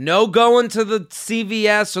 No going to the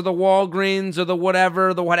CVS or the Walgreens or the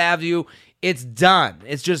whatever, the what have you. It's done.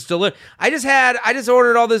 It's just delivered. I just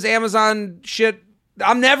ordered all this Amazon shit.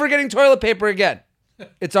 I'm never getting toilet paper again.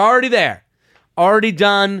 It's already there. Already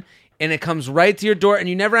done. And it comes right to your door, and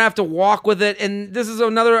you never have to walk with it. And this is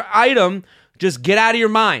another item. Just get out of your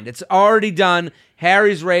mind. It's already done.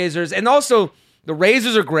 Harry's Razors. And also, the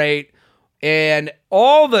razors are great. And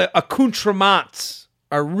all the accoutrements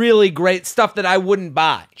are really great stuff that I wouldn't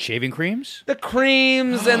buy. Shaving creams? The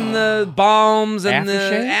creams and the balms and the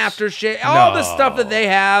aftershave. All the stuff that they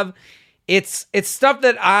have. It's stuff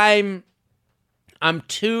that I'm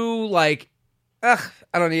too like, I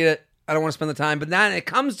don't need it. I don't want to spend the time. But then it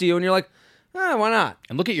comes to you and you're like, why not?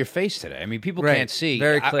 And look at your face today. I mean, people can't see.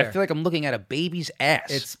 Very clear. I feel like I'm looking at a baby's ass.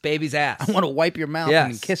 It's baby's ass. I want to wipe your mouth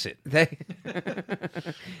and kiss it.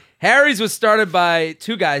 Harry's was started by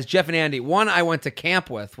two guys, Jeff and Andy. One I went to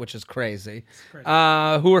camp with, which is crazy.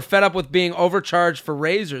 Who were fed up with being overcharged for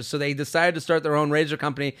razors, so they decided to start their own razor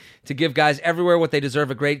company to give guys everywhere what they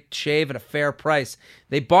deserve, a great shave at a fair price.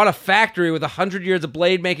 They bought a factory with 100 years of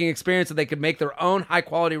blade-making experience so they could make their own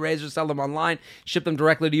high-quality razors, sell them online, ship them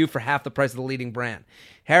directly to you for half the price of the leading brand.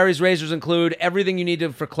 Harry's razors include everything you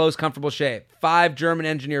need for close, comfortable shave. 5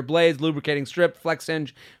 German-engineered blades, lubricating strip, flex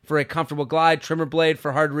hinge for a comfortable glide, trimmer blade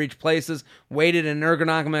for hard-to-reach places, weighted and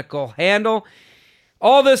ergonomical handle.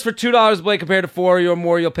 All this for $2 a blade compared to $4 or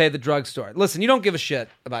more you'll pay at the drugstore. Listen, you don't give a shit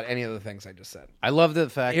about any of the things I just said. I love the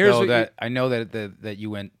fact, though, that I know that you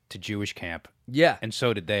went to Jewish camp. Yeah. And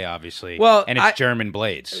so did they, obviously. Well, and it's German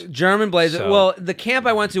blades. German blades. So. Well, the camp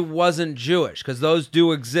I went to wasn't Jewish, because those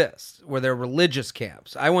do exist, where they're religious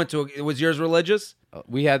camps. I went to, was yours religious?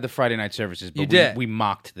 We had the Friday night services, but we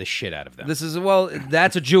mocked the shit out of them.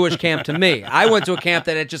 That's a Jewish camp to me. I went to a camp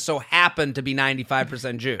that it just so happened to be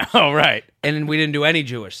 95% Jews. Oh, right. And we didn't do any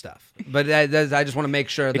Jewish stuff. But I just want to make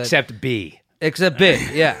sure that... Except B. Except B,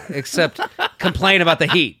 yeah. Except complain about the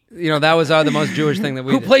heat. That was the most Jewish thing that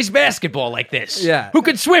we did. Who plays basketball like this? Yeah. Who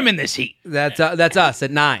could swim in this heat? That's us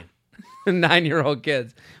at 9. 9-year-old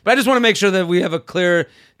kids. But I just want to make sure that we have a clear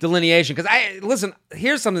delineation. Because listen,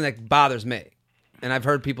 here's something that bothers me. And I've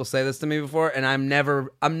heard people say this to me before, and I'm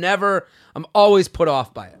always put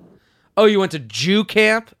off by it. Oh, you went to Jew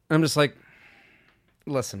camp? I'm just like,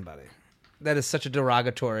 listen, buddy, that is such a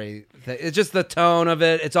derogatory thing. It's just the tone of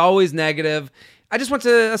it. It's always negative. I just went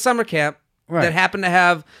to a summer camp that happened to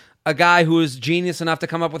have a guy who was genius enough to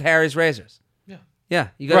come up with Harry's razors. Yeah.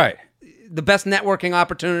 You got the best networking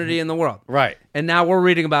opportunity in the world. Right. And now we're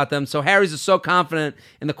reading about them. So Harry's is so confident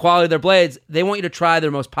in the quality of their blades, they want you to try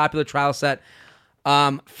their most popular trial set.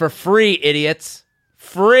 For free, idiots.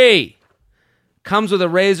 Free. Comes with a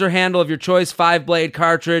razor handle of your choice, 5-blade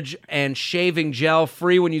cartridge, and shaving gel.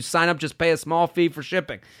 Free when you sign up. Just pay a small fee for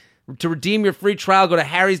shipping. To redeem your free trial, go to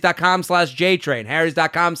harrys.com/JTrain.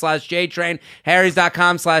 Harrys.com/JTrain.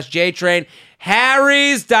 Harrys.com/JTrain.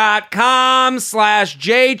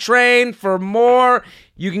 Harrys.com/JTrain for more.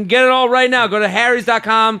 You can get it all right now. Go to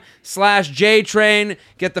harrys.com/JTrain.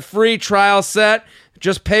 Get the free trial set.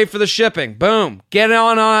 Just pay for the shipping. Boom. Get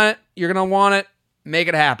on it. You're going to want it. Make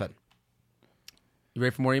it happen. You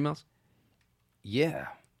ready for more emails? Yeah.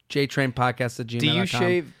 JTrainPodcast@gmail.com. Do you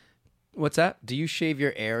shave... What's that? Do you shave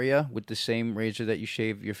your area with the same razor that you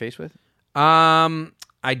shave your face with? I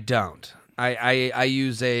don't. I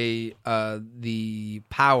use the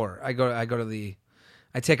power. I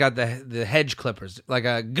take out the hedge clippers like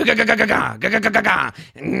a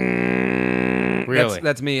Really?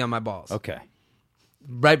 That's me on my balls. Okay.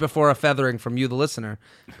 Right before a feathering from you, the listener,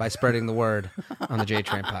 by spreading the word on the J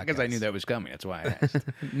Train podcast. Because I knew that was coming. That's why I asked.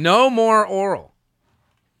 No more oral.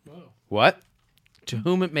 Whoa. What? To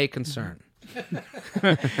whom it may concern.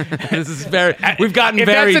 This is we've gotten if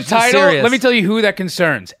very that's a title, serious. let me tell you who that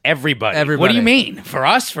concerns. Everybody. What do you mean? For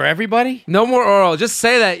us? For everybody? No more oral. Just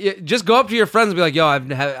say that. Just go up to your friends and be like, yo,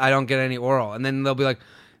 I don't get any oral. And then they'll be like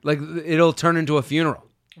it'll turn into a funeral.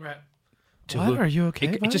 Right. What? Are you okay?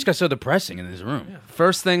 It just got so depressing in this room. Yeah.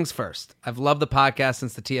 First things first. I've loved the podcast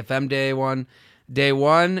since the TFM day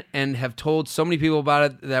one, and have told so many people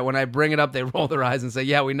about it that when I bring it up, they roll their eyes and say,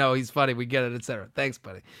 yeah, we know, he's funny, we get it, etc. Thanks,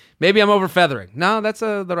 buddy. Maybe I'm over feathering. No, that's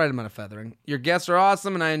the right amount of feathering. Your guests are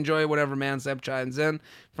awesome, and I enjoy whatever man Seb chimes in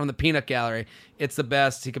from the Peanut Gallery. It's the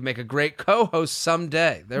best. He could make a great co-host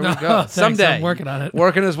someday. There we go. Someday. I'm working on it.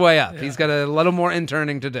 Working his way up. Yeah. He's got a little more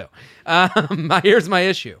interning to do. Here's my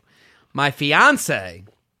issue. My fiance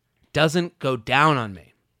doesn't go down on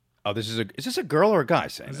me. Oh, is this a girl or a guy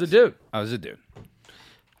saying this? It's a dude. Oh, it's a dude.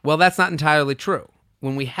 Well, that's not entirely true.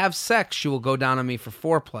 When we have sex, she will go down on me for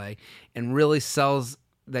foreplay and really sells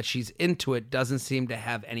that she's into it, doesn't seem to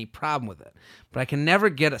have any problem with it. But I can never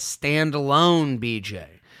get a standalone BJ.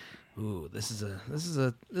 Ooh, this is a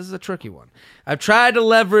tricky one. I've tried to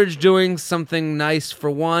leverage doing something nice for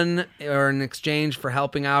one or in exchange for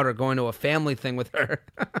helping out or going to a family thing with her.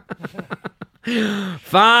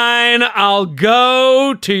 Fine, I'll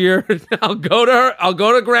go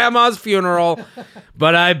to grandma's funeral,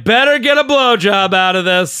 but I better get a blowjob out of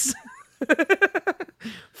this.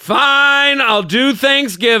 Fine, I'll do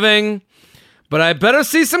Thanksgiving, but I better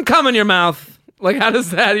see some cum in your mouth. Like, how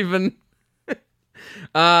does that even...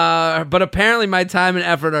 But apparently my time and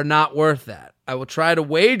effort are not worth that. I will try to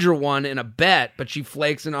wager one in a bet, but she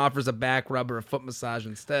flakes and offers a back rub or a foot massage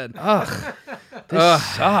instead. Ugh. This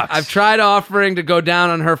sucks. I've tried offering to go down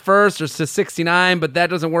on her first or to 69, but that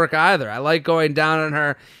doesn't work either. I like going down on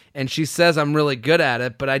her, and she says I'm really good at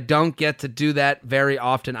it, but I don't get to do that very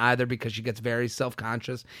often either because she gets very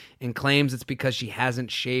self-conscious and claims it's because she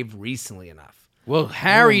hasn't shaved recently enough. Well,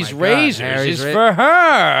 Harry's razors is for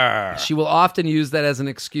her. She will often use that as an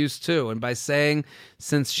excuse, too. And by saying,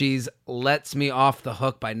 since she's lets me off the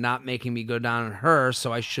hook by not making me go down on her,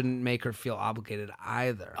 so I shouldn't make her feel obligated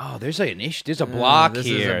either. Oh, there's an issue. There's a block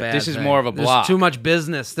here. This is more of a block. There's too much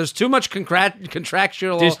business. There's too much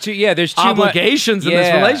contractual there's too obligations in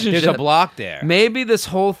this relationship. There's a block there. Maybe this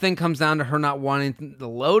whole thing comes down to her not wanting the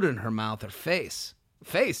load in her mouth or face.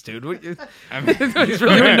 face, dude. He's You're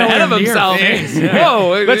really ahead of nowhere near himself. face.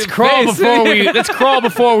 Whoa, Let's crawl face.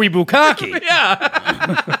 before we bukkake.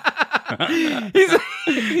 He's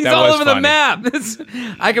That all was over funny. the map.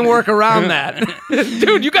 I can work around that.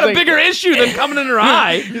 Dude, you got a bigger issue than coming in her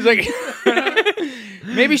eye. He's like,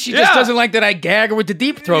 maybe she just doesn't like that I gag her with the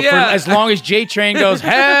deep throat for as long as J Train goes,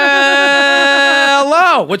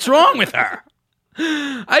 hello, what's wrong with her?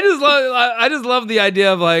 I just love the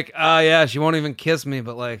idea of like, oh yeah, she won't even kiss me,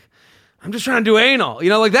 but like, I'm just trying to do anal. You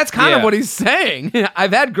know, like that's kind of what he's saying.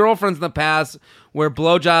 I've had girlfriends in the past where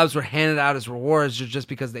blowjobs were handed out as rewards just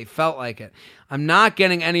because they felt like it. I'm not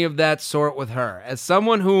getting any of that sort with her. As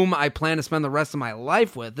someone whom I plan to spend the rest of my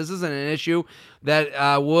life with, this isn't an issue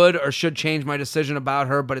that would or should change my decision about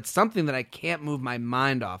her, but it's something that I can't move my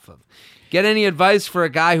mind off of. Get any advice for a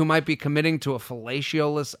guy who might be committing to a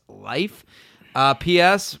fellatio-less life?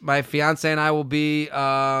 P.S. My fiance and I will be...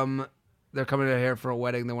 they're coming in here for a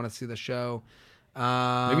wedding. They want to see the show.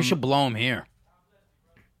 Maybe we should blow him here.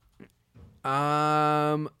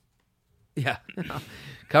 Yeah.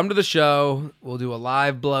 Come to the show. We'll do a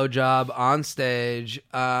live blowjob on stage.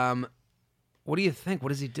 What do you think? What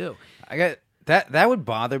does he do? I get that would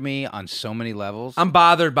bother me on so many levels. I'm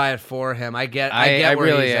bothered by it for him. I get I where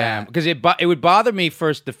really he's am at. because it would bother me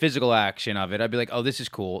first, the physical action of it. I'd be like, oh, this is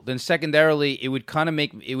cool. Then secondarily, it would kind of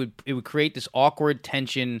make it would create this awkward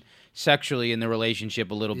tension sexually in the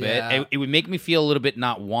relationship a little bit. Yeah. It would make me feel a little bit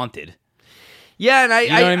not wanted. Yeah, and know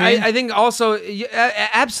what I mean? I think also,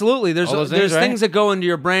 absolutely, there's All those things, right? things that go into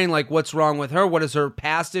your brain, like what's wrong with her, what is her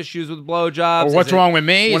past issues with blowjobs, Or what's wrong with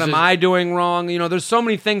me? What am I doing wrong? You know, there's so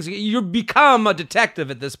many things. You become a detective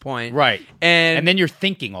at this point, Right. And then you're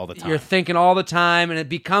thinking all the time. You're thinking all the time, and it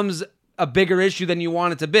becomes a bigger issue than you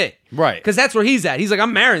want it to be, Right. Because that's where he's at. He's like,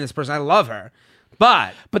 I'm marrying this person, I love her,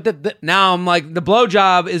 but the now I'm like, the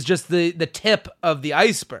blowjob is just the tip of the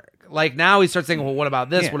iceberg. Like now he starts thinking, well, what about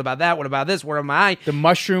this? Yeah. What about that? What about this? Where am I? the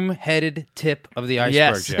mushroom-headed tip of the iceberg,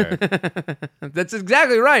 Yes. Jared. That's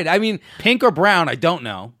exactly right. I mean, Pink or brown, I don't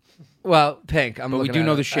know. well, pink. But we looking do at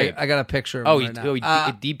know it. the shape. I got a picture of Oh, him he right now.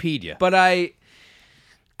 it DP'd you. But I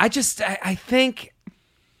think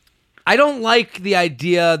I don't like the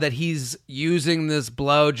idea that he's using this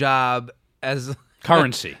blowjob as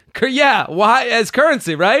Currency. Yeah, why as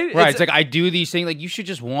currency, right? Right. It's like I do these things. Like you should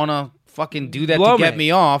just want to fucking do that Blow to get me.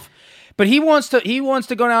 me off. But he wants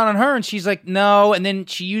to go down on her, and she's like, no. And then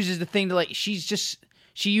she uses the thing to like she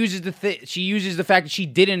uses the fact that she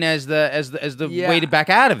didn't as the Yeah. way to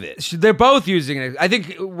back out of it. They're both using it. I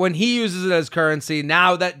think when he uses it as currency,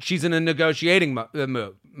 now that she's in a negotiating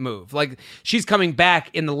move, like she's coming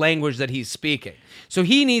back in the language that he's speaking. So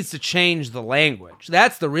he needs to change the language.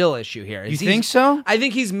 That's the real issue here. You think so? I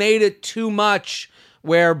think he's made it too much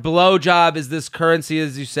where blowjob is this currency,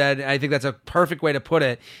 as you said. I think that's a perfect way to put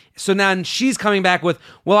it. So now she's coming back with,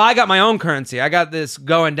 well, I got my own currency. I got this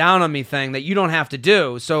going down on me thing that you don't have to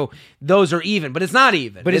do. So those are even. But it's not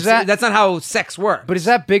even. But that's not how sex works. But is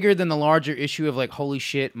that bigger than the larger issue of like, holy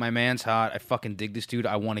shit, my man's hot. I fucking dig this dude.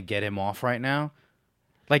 I want to get him off right now.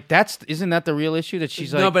 Like isn't that the real issue that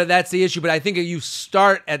she's like? No, but that's the issue. But I think you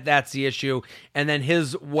start at that's the issue, and then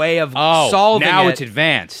his way of solving it. now it's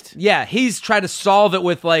advanced. Yeah, he's tried to solve it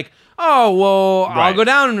with like, oh well, I'll Right. go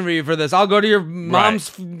down for you for this. I'll go to your mom's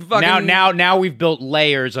fucking. Now we've built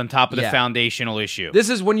layers on top of the Yeah. foundational issue. This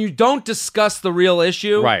is when you don't discuss the real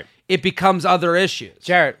issue. Right. It becomes other issues.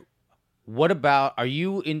 Jared, what about are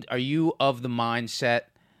you of the mindset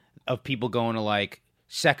of people going to like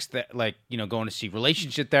sex that like, you know, going to see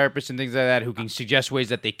relationship therapists and things like that who can suggest ways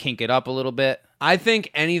that they kink it up a little bit? I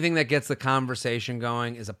think anything that gets the conversation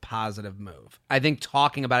going is a positive move. I think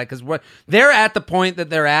talking about it, because they're at the point that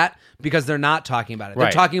they're at because they're not talking about it. They're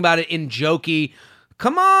Right. talking about it in jokey.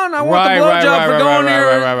 Come on, I want the blowjob for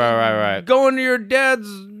going to your dad's,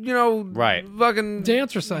 you know, Right. fucking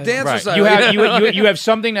Dance recital. Dance Right. recital. You have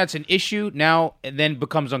something that's an issue now and then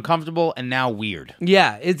becomes uncomfortable and now weird.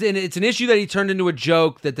 Yeah, it's an issue that he turned into a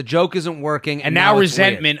joke, that the joke isn't working, And now it's weird.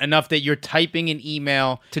 resentment enough that you're typing an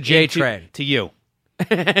email To J-Train. to you.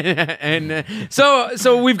 And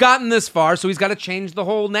so we've gotten this far, so he's got to change the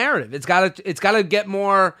whole narrative. It's got to get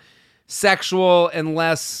more sexual and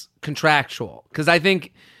less contractual, because I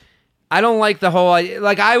don't like the whole,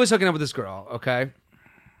 like I was hooking up with this girl, okay,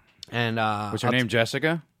 and What's her name,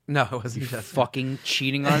 Jessica? No, it wasn't Jessica. Fucking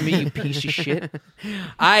cheating on me, you piece of shit.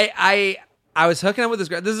 I was hooking up with this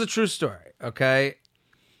girl. This is a true story, okay?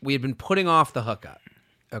 We had been putting off the hookup.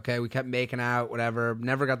 Okay, we kept making out, whatever.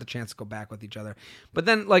 Never got the chance to go back with each other. But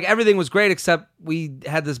then, like, everything was great except we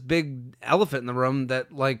had this big elephant in the room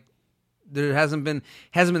that, like, there hasn't been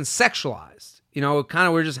sexualized. You know, kind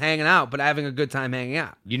of we're just hanging out, but having a good time hanging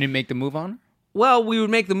out. You didn't make the move on her? Well, we would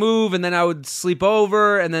make the move, and then I would sleep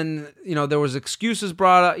over, and then, you know, there was excuses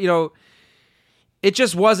brought up. You know, it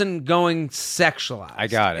just wasn't going sexualized. I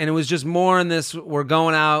got it. And it was just more in this, we're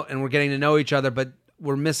going out, and we're getting to know each other, but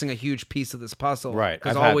we're missing a huge piece of this puzzle. Right.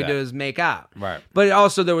 Because I've all had we that. do is make out. Right. But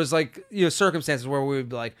also there was, like, you know, circumstances where we would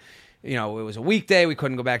be like, you know, it was a weekday. We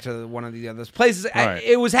couldn't go back to one of the other places. Right.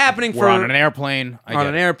 It was happening We're on an airplane.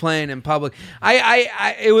 Airplane in public.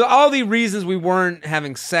 It was all the reasons we weren't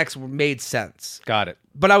having sex made sense. Got it.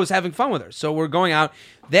 But I was having fun with her. So we're going out.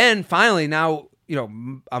 Then finally, now, you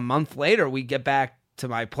know, a month later, we get back to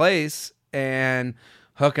my place and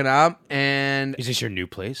hooking up. And Is this your new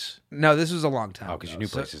place? no, this was a long time. Oh, because your ago. new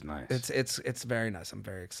place is nice. It's very nice. I'm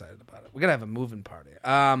very excited about it. We're gonna have a moving party.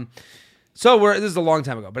 So this is a long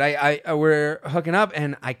time ago, but we're hooking up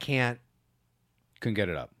and I Couldn't get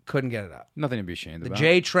it up. couldn't get it up. Nothing to be ashamed The about.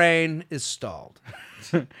 J train is stalled.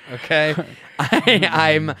 Okay,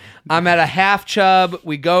 I'm at a half chub.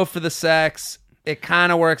 We go for the sex. It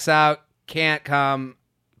kind of works out. Can't come.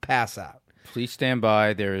 Pass out. Please stand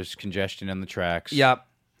by. There is congestion on the tracks. Yep.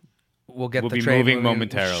 We'll get We'll the be train moving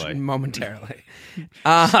momentarily. Momentarily.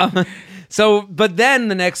 But then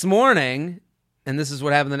the next morning, and this is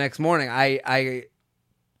what happened the next morning.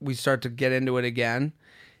 We start to get into it again,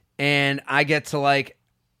 and I get to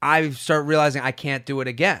I start realizing I can't do it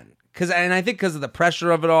again. And I think because of the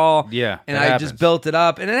pressure of it all. Yeah, And that I happens. just built it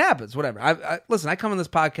up, and it happens. Whatever. Listen, I come on this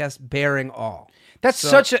podcast bearing all. That's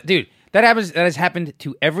such a dude. That happens. That has happened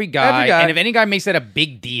to every guy. And if any guy makes that a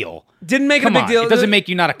big deal, Didn't make come it a big on, deal. it doesn't make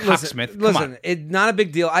you not a cocksmith. Come Listen, on. it's not a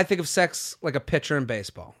big deal. I think of sex like a pitcher in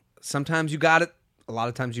baseball. Sometimes you got it. A lot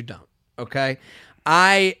of times you don't. Okay?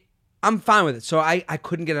 I'm fine with it. So I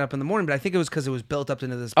couldn't get it up in the morning, but I think it was because it was built up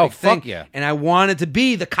into this big thing. Fuck yeah. And I wanted to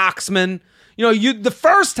be the coxman. You know, the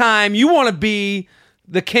first time you want to be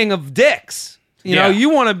the king of dicks. You know, you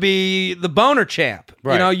want to be the boner champ.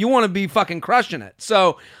 Right. You know, you want to be fucking crushing it.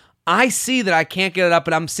 So I see that I can't get it up,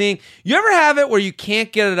 but I'm seeing. You ever have it where you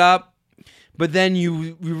can't get it up, but then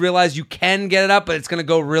you realize you can get it up, but it's going to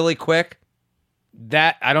go really quick?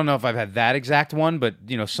 That I don't know if I've had that exact one, but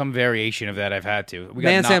you know, some variation of that I've had to.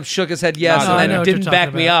 Man Sam shook his head yes, No, I and know then what you're didn't talking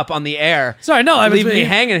back me about. up on the air. Sorry, no, I was leave me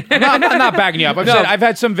hanging. I'm not backing you up. I've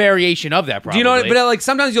had some variation of that. Probably. Do you know what? But like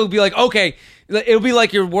sometimes you'll be like, okay, it'll be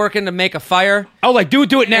like you're working to make a fire. Oh, like do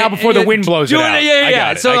it now before the wind blows it do out. Yeah. I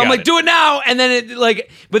got it, So I I'm got like, it. do it now, and then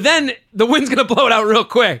but then the wind's gonna blow it out real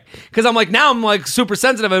quick because I'm like, now I'm like super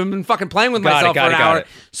sensitive. I've been fucking playing with myself for an hour.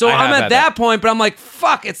 So I I'm have at had that point, but I'm like,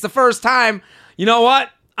 fuck, it's the first time. You know what?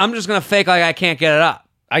 I'm just gonna fake like I can't get it up.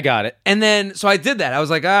 I got it. And then, so I did that. I was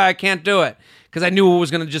like, I can't do it. Because I knew it was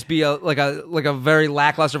going to just be like a very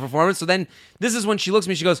lackluster performance. So then, this is when she looks at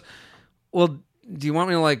me, she goes, well, do you want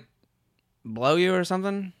me to, like, blow you or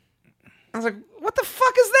something? I was like, what the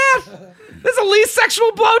fuck is that? This is the least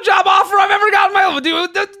sexual blowjob offer I've ever gotten in my life.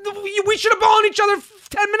 Dude, we should have blown each other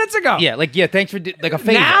 10 minutes ago. Yeah, thanks for like a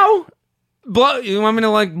favor. Now? You want me to,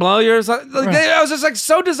 like, blow you or something? Like, I was just, like,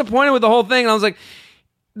 so disappointed with the whole thing. And I was like,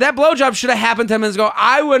 that blowjob should have happened 10 minutes ago.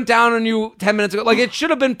 I went down on you 10 minutes ago. Like, it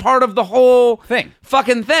should have been part of the whole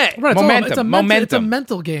fucking thing. Right, it's a Momentum.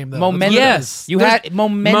 mental game, though. Momentum. Yes. You had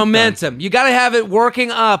momentum. You got to have it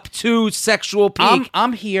working up to sexual peak.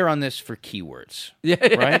 I'm here on this for keywords. Yeah.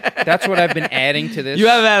 Right? That's what I've been adding to this. You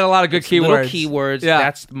have had a lot of good keywords. Little keywords. Yeah.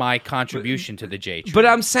 That's my contribution to the J train. But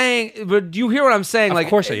I'm saying, but you hear what I'm saying? Of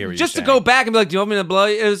course I hear what just you're to go saying. back and be like, do you want me to blow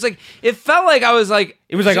you? It was like, it felt like I was like.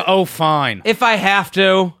 It was like, oh, fine. If I have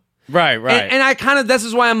to. Right. And I kind of, this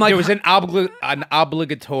is why I'm like. There was an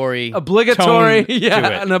obligatory an obligatory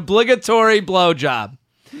blowjob.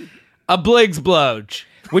 A Bliggs blowj.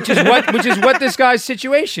 which is what this guy's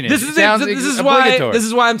situation is. This is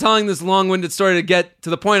why I'm telling this long-winded story to get to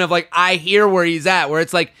the point of like I hear where he's at, where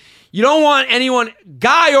it's like you don't want anyone,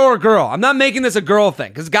 guy or girl. I'm not making this a girl thing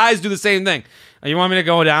because guys do the same thing. Oh, you want me to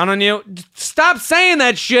go down on you? Stop saying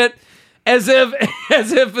that shit as if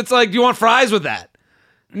it's like, do you want fries with that?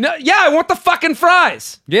 No, yeah, I want the fucking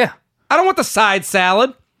fries. Yeah. I don't want the side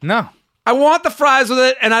salad. No. I want the fries with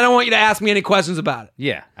it, and I don't want you to ask me any questions about it.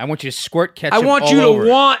 Yeah. I want you to squirt ketchup. I want all you over to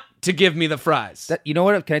it. want to give me the fries. You know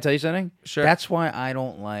what? Can I tell you something? Sure. That's why I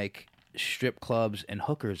don't like strip clubs and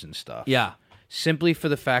hookers and stuff. Yeah. Simply for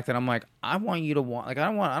the fact that I'm like, I want you to want, like, I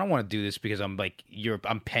don't want to do this because I'm like,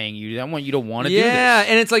 I'm paying you. I want you to want to do this. Yeah,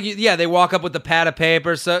 and it's like, they walk up with the pad of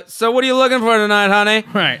paper. So what are you looking for tonight, honey?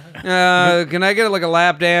 Right. Can I get like a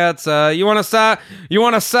lap dance? You want a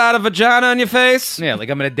side of vagina on your face? Yeah, like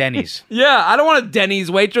I'm at a Denny's. Yeah, I don't want a Denny's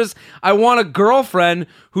waitress. I want a girlfriend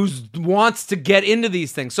who wants to get into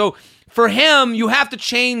these things. So For him, you have to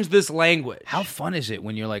change this language. How fun is it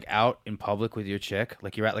when you're like out in public with your chick,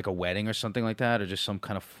 like you're at like a wedding or something like that, or just some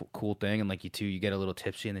kind of cool thing, and like you get a little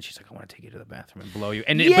tipsy, and then she's like, "I want to take you to the bathroom and blow you,"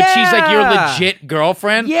 but she's like your legit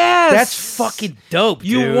girlfriend. Yes, that's fucking dope.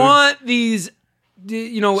 You dude. want these,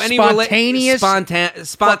 any spontaneous,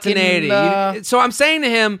 spontaneity. Fucking, so I'm saying to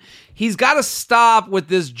him, he's got to stop with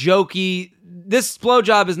this jokey. This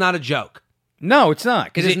blowjob is not a joke. No, it's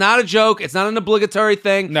not. It is not a joke. It's not an obligatory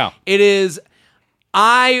thing. No. It is,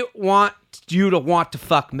 I want you to want to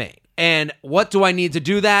fuck me. And what do I need to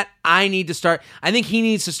do that? I think he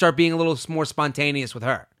needs to start being a little more spontaneous with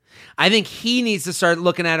her. I think he needs to start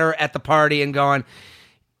looking at her at the party and going,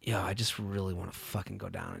 I just really want to fucking go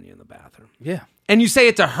down on you in the bathroom. Yeah. And you say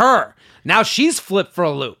it to her. Now she's flipped for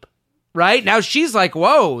a loop, right? Now she's like,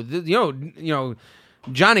 whoa,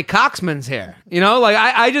 Johnny Coxman's here.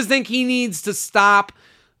 I just think he needs to stop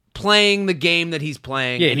playing the game that he's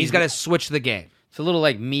playing, and he's got to switch the game. It's a little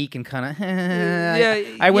like meek and kind of.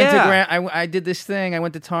 I did this thing. I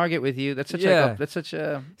went to Target with you. That's such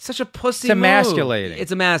a pussy. It's emasculating.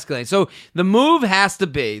 It's emasculating. So the move has to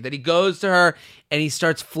be that he goes to her and he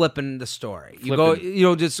starts flipping the story.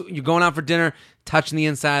 You're going out for dinner, touching the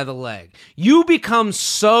inside of the leg. You become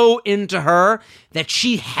so into her that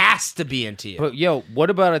she has to be into you. But what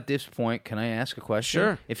about at this point? Can I ask a question?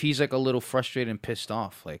 Sure. If he's like a little frustrated and pissed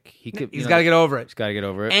off, like he's got to get over it. He's got to get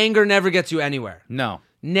over it. Anger never gets you anywhere. No,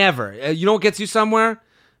 never. You know what gets you somewhere?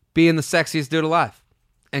 Being the sexiest dude alive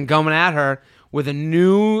and going at her with a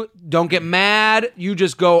new. Don't get mad. You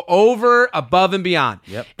just go over, above, and beyond.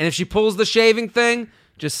 Yep. And if she pulls the shaving thing,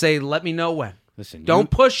 just say, "Let me know when." Listen, don't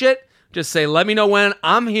push it. Just say, "Let me know when."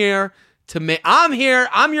 I'm here. I'm here.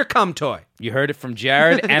 I'm your cum toy. You heard it from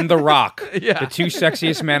Jared and The Rock, the two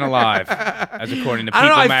sexiest men alive, as according to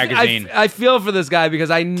People magazine. I feel for this guy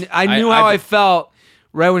because I knew how I felt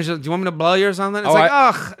right when she said, "Do you want me to blow you or something?" It's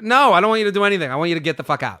no, I don't want you to do anything. I want you to get the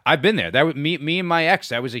fuck out. I've been there. That was me and my ex.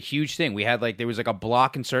 That was a huge thing. We had there was a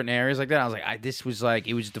block in certain areas like that. I was like,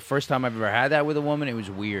 it was the first time I've ever had that with a woman. It was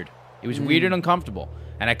weird. It was weird and uncomfortable.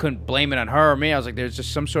 And I couldn't blame it on her or me. I was like, there's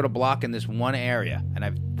just some sort of block in this one area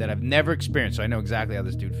that I've never experienced, so I know exactly how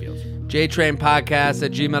this dude feels.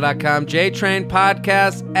 JTrainPodcast@gmail.com.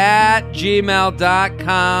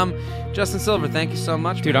 JTrainPodcast@gmail.com. Justin Silver, thank you so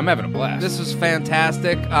much. Dude, I'm having a blast. This was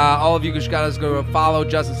fantastic. All of you just got to go follow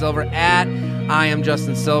Justin Silver at I Am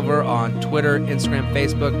Justin Silver on Twitter, Instagram,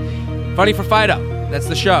 Facebook. Funny for Fido. That's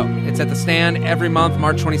the show. It's at The Stand every month.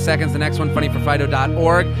 March 22nd is the next one,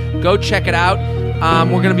 funnyforfido.org. Go check it out.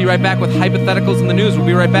 We're going to be right back with hypotheticals in the news. We'll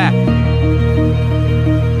be right back.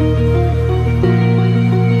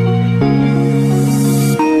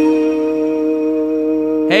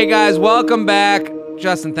 Hey, guys. Welcome back.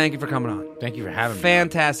 Justin, thank you for coming on. Thank you for having me.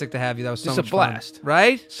 Fantastic to have you. That was so much a blast. Fun,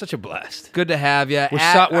 right? Such a blast. Good to have you.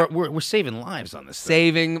 We're saving lives on this thing.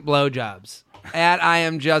 Saving blowjobs. At I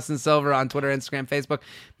Am Justin Silver on Twitter, Instagram, Facebook.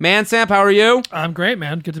 Mansamp, how are you? I'm great,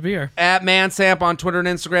 man. Good to be here. At Mansamp on Twitter and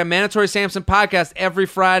Instagram. Mandatory Samson podcast every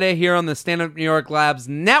Friday here on the Stand Up New York Labs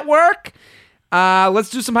Network.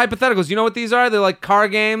 Let's do some hypotheticals. You know what these are? They're like car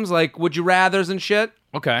games, like Would You Rathers and shit.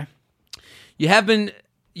 Okay. You have been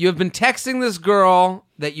texting this girl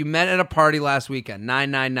that you met at a party last weekend,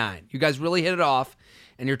 999. You guys really hit it off,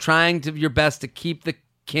 and you're trying your best to keep the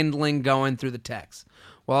kindling going through the text.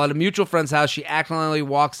 While at a mutual friend's house, she accidentally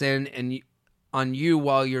walks in on you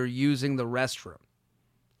while you're using the restroom.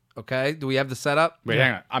 Okay? Do we have the setup? Wait,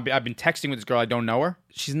 hang on. I've been texting with this girl. I don't know her.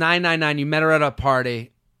 She's 999. You met her at a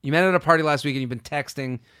party. You met her at a party last week, and you've been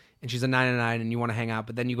texting, and she's a 999, and you want to hang out.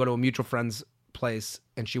 But then you go to a mutual friend's place,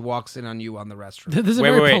 and she walks in on you on the restroom. This is a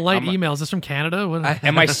very polite email. Is this from Canada?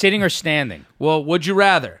 Am I sitting or standing? Well, would you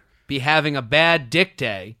rather be having a bad dick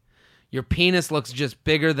day? Your penis looks just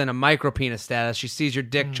bigger than a micro penis status. She sees your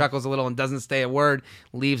dick, chuckles a little, and doesn't say a word,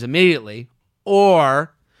 leaves immediately.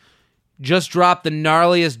 Or just drop the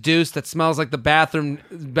gnarliest deuce that smells like the bathroom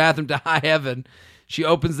to high heaven. She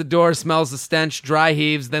opens the door, smells the stench, dry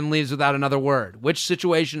heaves, then leaves without another word. Which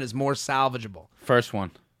situation is more salvageable? First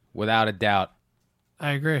one, without a doubt.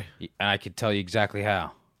 I agree. And I could tell you exactly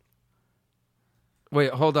how.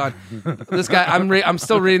 Wait, hold on. This guy, I'm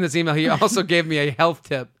still reading this email. He also gave me a health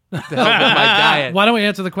tip to help with my diet. Why don't we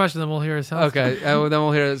answer the question, then we'll hear his health tip. Okay, then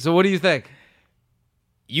we'll hear it. So what do you think?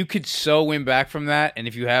 You could so win back from that, and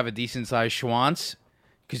if you have a decent-sized schwanz,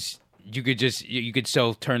 because you could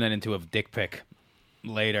so turn that into a dick pic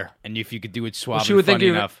later, and if you could do it suave and funny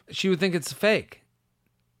enough. She would think it's fake.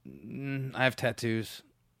 I have tattoos.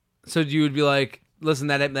 So you would be like, listen,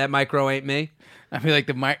 that micro ain't me? I'd be like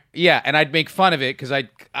and I'd make fun of it because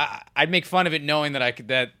I'd make fun of it knowing that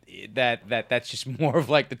that's just more of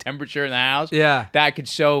like the temperature in the house. Yeah. That I could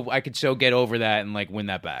so get over that and like win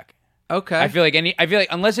that back. Okay. I feel like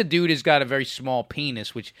unless a dude has got a very small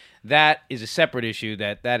penis, which that is a separate issue,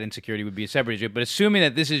 that insecurity would be a separate issue. But assuming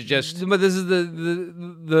that this is just, But this is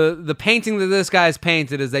the painting that this guy's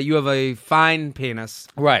painted is that you have a fine penis,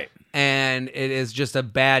 right, and it is just a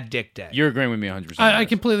bad dick day. you're agreeing with me 100%. I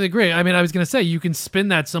completely agree. I mean, I was going to say, you can spin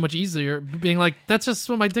that so much easier, being like, that's just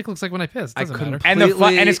what my dick looks like when I piss. Doesn't matter. And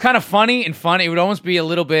and it's kind of funny and fun. It would almost be a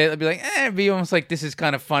little bit. It'd be like, it'd be almost like this is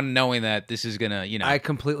kind of fun knowing that this is gonna, I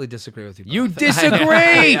completely disagree with you. You both.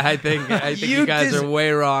 disagree. I think you guys are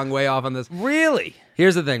way wrong, way off on this. Really?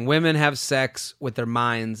 Here's the thing: women have sex with their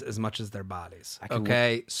minds as much as their bodies.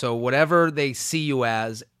 Okay, so whatever they see you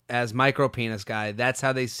as micro penis guy, that's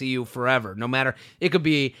how they see you forever. No matter, it could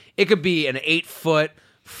be an 8-foot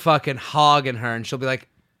fucking hog in her, and she'll be like,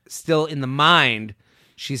 still in the mind,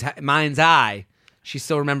 mind's eye, she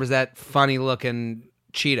still remembers that funny looking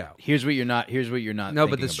Cheeto. Here's what you're not. No,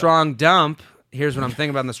 but the strong dump. Here's what I'm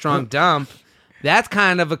thinking about. The strong dump. That's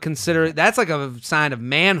kind of that's like a sign of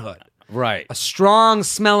manhood. Right. A strong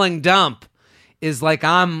smelling dump is like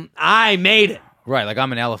I made it. Right, like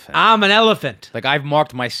I'm an elephant. I'm an elephant. Like I've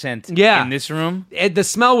marked my scent in this room. The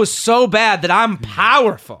smell was so bad that I'm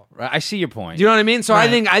powerful. Right, I see your point. Do you know what I mean? So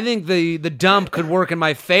Right. I think the dump could work in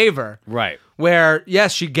my favor. Right. Where,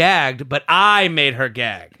 yes, she gagged, but I made her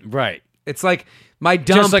gag. Right. It's like my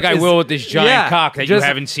dump Just like I will with this giant cock that you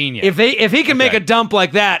haven't seen yet. If he can make a dump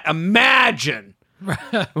like that, imagine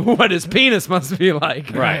what his penis must be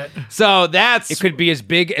like. Right. So that's... It could be as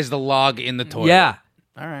big as the log in the toilet. Yeah.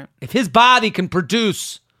 All right. If his body can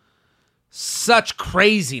produce such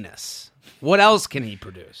craziness, what else can he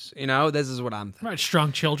produce? You know, this is what I'm thinking. Right,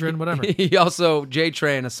 strong children, whatever. He also,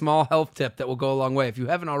 J-Train, a small health tip that will go a long way. If you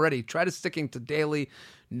haven't already, try to sticking to daily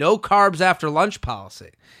no carbs after lunch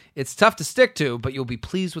policy. It's tough to stick to, but you'll be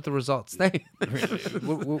pleased with the results.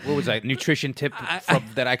 What was that? Nutrition tip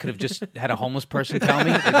that I could have just had a homeless person tell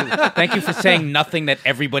me? Thank you for saying nothing that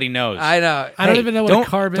everybody knows. I know. I don't even know what a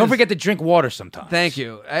carb is. Don't forget to drink water sometimes. Thank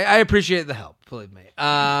you. I appreciate the help, believe me.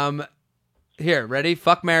 Here, ready?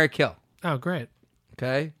 Fuck, marry, kill. Oh, great.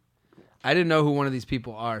 Okay? I didn't know who one of these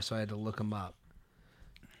people are, so I had to look them up.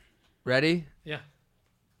 Ready? Yeah.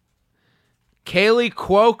 Kaylee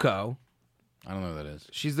Cuoco. I don't know who that is.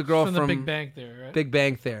 She's the girl From from the Big Bang Theory, right? Big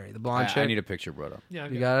Bang Theory, the blonde chick. I need a picture brought up. Yeah,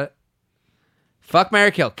 You got it? Fuck,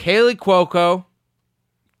 marry, kill. Kaylee Cuoco.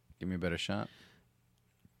 Give me a better shot.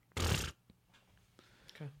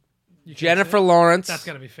 You can't Jennifer say it? Lawrence. That's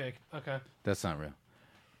got to be fake. Okay. That's not real.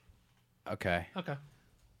 Okay. Okay.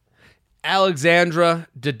 Alexandra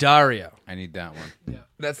Daddario. I need that one. Yeah.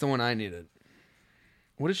 That's the one I needed.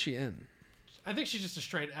 What is she in? I think she's just a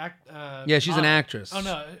straight act. Yeah, she's an model. actress. Oh,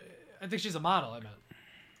 no. I think she's a model, I meant.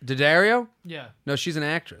 Daddario? Yeah. No, she's an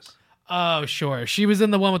actress. Oh, sure. She was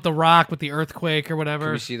in the one with the rock with the earthquake or whatever.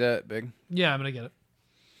 Can we see that, Big? Yeah, I'm going to get it.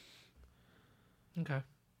 Okay.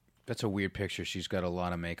 That's a weird picture. She's got a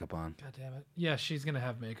lot of makeup on. God damn it. Yeah, she's going to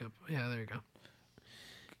have makeup. Yeah, there you go.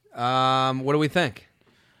 What do we think?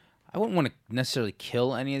 I wouldn't want to necessarily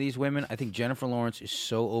kill any of these women. I think Jennifer Lawrence is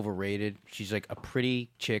so overrated. She's like a pretty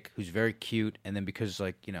chick who's very cute, and then because,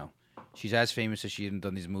 like, you know, she's as famous as she hasn't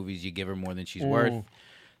done these movies, you give her more than she's worth.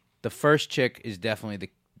 The first chick is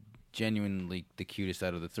definitely genuinely the cutest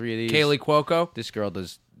out of the three of these. Kaylee Cuoco? This girl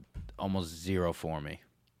does almost zero for me.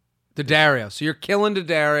 Daddario. So you're killing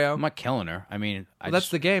Daddario. I'm not killing her. I mean, That's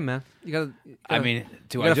the game, man. You gotta I mean,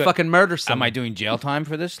 you gotta fucking murder someone. Am I doing jail time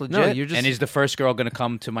for this? Legit? No, you're just... And is the first girl going to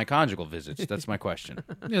come to my conjugal visits? That's my question.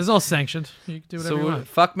 Yeah, it's all sanctioned. You can do whatever you want.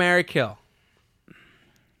 Fuck, marry, kill.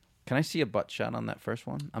 Can I see a butt shot on that first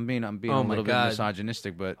one? I'm being Oh a my little bit God.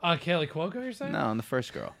 misogynistic, but Kaylee Cuoco, you're saying? no, on the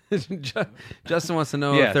first girl. Justin wants to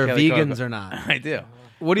know Yeah, if they're Kelly vegans Cuoco. or not. I do.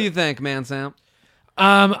 What do you think, man, Sam?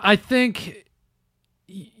 I think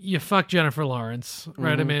you fuck Jennifer Lawrence,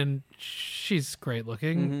 right? I mean, she's great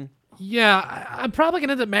looking. Yeah, I'm probably going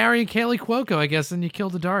to end up marrying Kaylee Cuoco, I guess, and you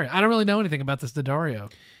kill Daddario. I don't really know anything about this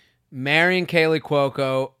Daddario. Marrying Kaylee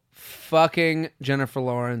Cuoco, fucking Jennifer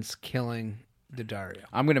Lawrence, killing Daddario.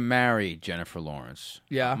 I'm going to marry Jennifer Lawrence.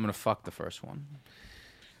 Yeah. I'm going to fuck the first one.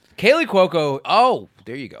 Kaylee Cuoco, Oh,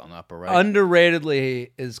 there you go, in the upper right.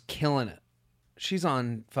 underratedly, is killing it. She's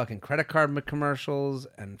on fucking credit card commercials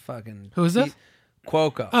and fucking... Who is this?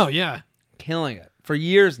 Cuoco. Oh, yeah. Killing it. For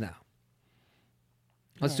years now.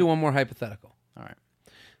 Let's do one more hypothetical. All right.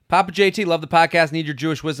 Papa JT, love the podcast. Need your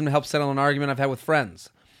Jewish wisdom to help settle an argument I've had with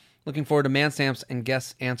friends. Looking forward to man stamps and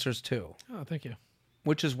guess answers too. Oh, thank you.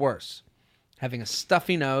 Which is worse? Having a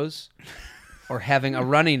stuffy nose or having a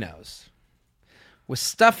runny nose? With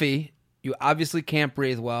stuffy, You obviously can't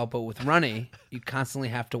breathe well, but with Runny, you constantly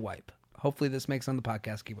have to wipe. Hopefully this makes on the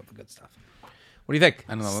podcast. Keep up the good stuff. What do you think?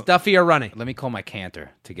 I don't know. Stuffy or Runny? Let me call my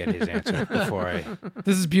cantor to get his answer before I.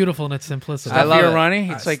 This is beautiful in its simplicity. I love Stuffy or it. runny?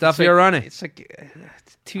 It's like Stuffy or Runny? It's like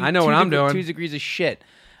I know what I'm doing. 2 degrees of shit.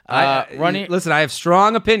 Runny. Listen, I have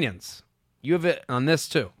strong opinions You have it on this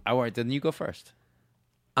too. All right, then you go first.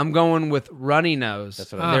 I'm going with runny nose.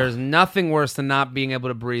 That's what I There's nothing worse than not being able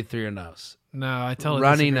to breathe through your nose. No, I totally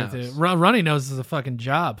Runny disagree with nose. you. Runny nose is a fucking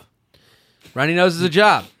job. Runny nose is a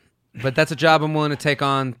job, but that's a job I'm willing to take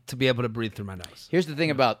on to be able to breathe through my nose. Here's the thing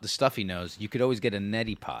about the stuffy nose: you could always get a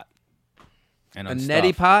neti pot. And A unstuff.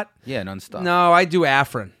 neti pot? Yeah, and unstuff. No, I do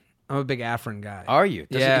Afrin. I'm a big Afrin guy. Are you?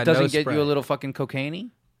 Yeah, It doesn't nose get spray. you a little fucking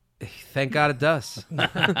cocaine? Thank God it does.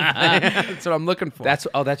 That's what I'm looking for. That's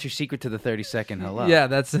your secret to the 30-second hello. Yeah,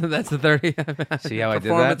 that's the 30. See how I did that?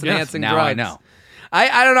 Performance enhancing Now drugs. I know.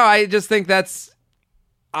 I don't know. I just think that's.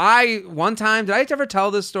 One time, did I ever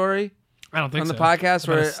tell this story I don't think on so. the podcast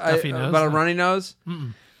About a stuffy nose? about a runny nose?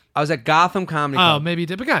 I was at Gotham Comedy Oh, Club. maybe you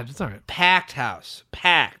did, but God, it's all right. Packed house.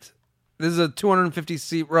 Packed. This is a 250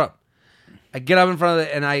 seat room. I get up in front of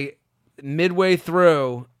it, and midway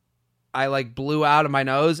through, I like blew out of my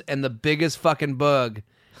nose, and the biggest fucking bug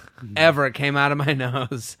ever came out of my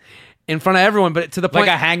nose in front of everyone, but to the point.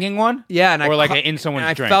 Like a hanging one? Yeah, and Or I like ca- in someone's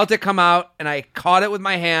and drink? I felt it come out, and I caught it with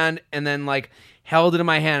my hand, and then like held it in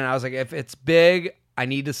my hand, and I was like, if it's big, I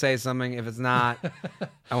need to say something. If it's not,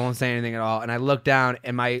 I won't say anything at all. And I looked down,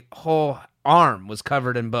 and my whole arm was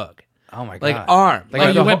covered in bug. Oh my god! Like arm. Oh,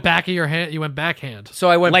 you the went whole- back of your hand. You went backhand. So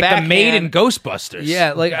I went like back the maid in Ghostbusters.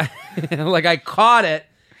 Yeah, like like I caught it,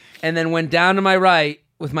 and then went down to my right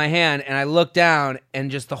with my hand, and I looked down,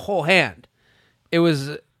 and just the whole hand. It was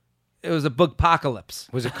a bug apocalypse.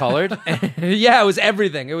 Was it colored? Yeah, it was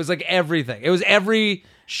everything. It was like everything. It was every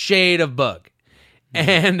shade of bug.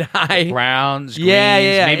 And Browns, greens,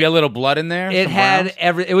 Yeah. maybe a little blood in there. it some had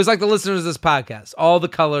browns? it was like the listeners of this podcast, all the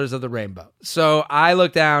colors of the rainbow. So I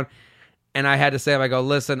looked down, and I had to say, I go,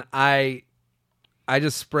 listen, I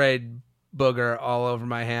just sprayed booger all over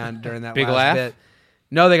my hand during that Big last laugh? bit.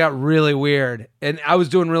 No, they got really weird, and I was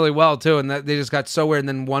doing really well too, and they just got so weird. And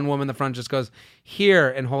then one woman in the front just goes, "Here,"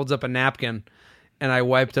 and holds up a napkin, and I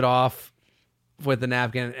wiped it off with the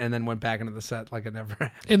napkin, and then went back into the set like it never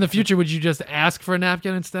happened. In the future, would you just ask for a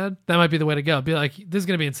napkin instead? That might be the way to go. Be like, this is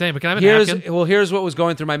going to be insane, but can I have a napkin? Here's what was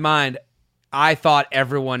going through my mind. I thought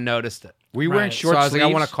everyone noticed it, Were you wearing Right. short so I was sleeves?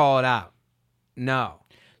 like, I want to call it out. No,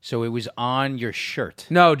 So it was on your shirt.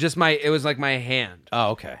 just it was like my hand. Oh,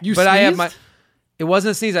 okay. You But I have sneezed? my. It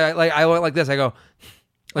wasn't a sneeze. I went like this. I go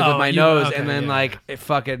like with Oh, my you- nose, okay, and then yeah. like it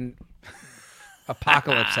fucking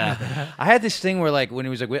apocalypse happened. I had this thing where, like, when it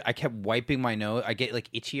was like, I kept wiping my nose. I get like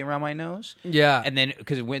itchy around my nose. Yeah, And then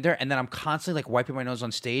because it went there, and then I'm constantly like wiping my nose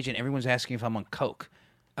on stage, and everyone's asking if I'm on coke.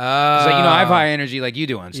 Oh. It's like, I have high energy like you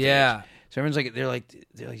do on stage. Yeah. So everyone's like, they're like,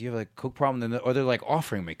 you have like a coke problem, or they're like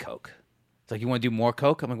offering me coke. It's like, you want to do more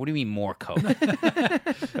coke? I'm like, what do you mean more coke?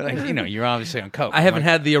 They're like, you're obviously on coke. I haven't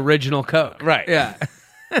had the original Coke. Right. Yeah.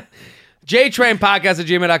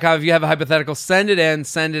 JTrainPodcast@gmail.com. If you have a hypothetical, send it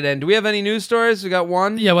in. Do we have any news stories? We got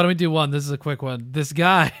one. Yeah, why don't we do one? This is a quick one. This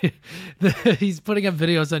guy, he's putting up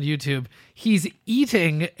videos on YouTube. He's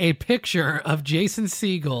eating a picture of Jason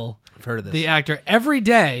Segel, I've heard of this. the actor, every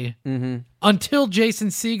day until Jason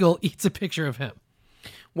Segel eats a picture of him.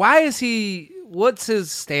 Why is he? What's his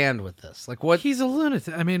stand with this? Like what? He's a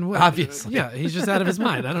lunatic. I mean, what, Obviously. Yeah, he's just out of his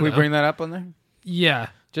mind. I don't Can we know. bring that up on there? Yeah.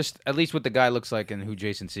 Just at least what the guy looks like and who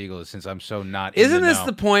Jason Segel is, since I'm so not. Isn't this know.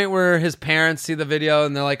 the point where his parents see the video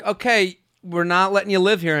and they're like, "Okay, we're not letting you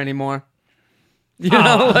live here anymore." You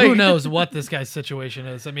know, like, who knows what this guy's situation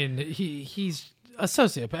is? I mean, he's a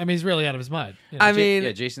sociopath. I mean, he's really out of his mind. You know? I mean,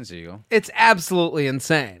 Yeah, Jason Segel. it's absolutely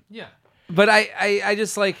insane. yeah. But I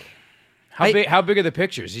just like. How big are the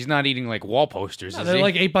pictures? He's not eating like wall posters. No, is they're he?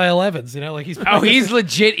 like 8x11s. You know, like he's. Oh, he's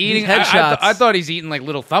legit eating headshots. I thought he's eating like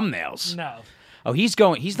little thumbnails. no. Oh, he's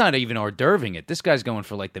not even hors d'oeuvring it. This guy's going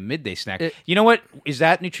for like the midday snack. You know what? Is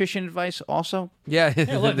that nutrition advice also? Yeah,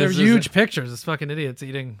 Yeah, look, they're this is- huge pictures. This fucking idiot's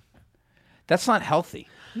eating. That's not healthy.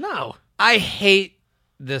 No. I hate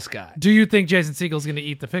this guy. Do you think Jason Segel's going to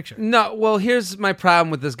eat the picture? No, well, here's my problem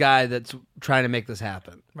with this guy that's trying to make this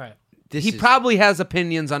happen. Right. He probably has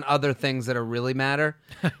opinions on other things that are really matter,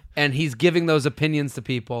 and he's giving those opinions to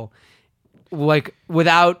people. Like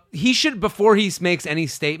he should, before he makes any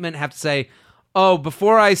statement, have to say, "Oh,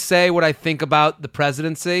 before I say what I think about the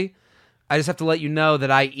presidency, I just have to let you know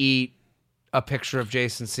that I eat a picture of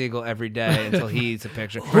Jason Segel every day until he eats a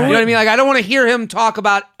picture." You know what I mean? Like, I don't want to hear him talk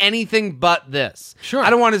about anything but this. Sure. I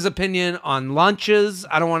don't want his opinion on lunches.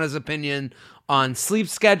 I don't want his opinion on sleep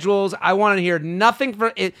schedules. I want to hear nothing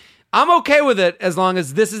for it. I'm okay with it as long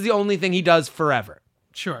as this is the only thing he does forever.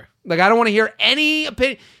 Sure. Like, I don't want to hear any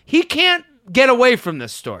opinion. He can't get away from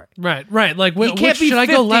this story. Right. Like, He can't which be should I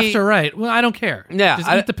go 50 left or right? Well, I don't care. Yeah, Just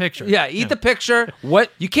eat the picture. Yeah, eat the picture.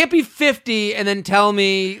 What? You can't be 50 and then tell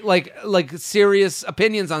me like serious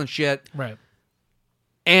opinions on shit. Right.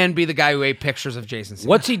 And be the guy who ate pictures of Jason Segel.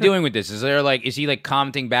 What's he doing with this? Is he like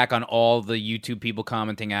commenting back on all the YouTube people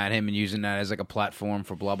commenting at him and using that as like a platform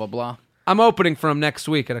for blah blah blah? I'm opening for him next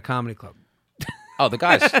week at a comedy club. Oh, the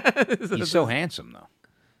guy's he's so handsome though.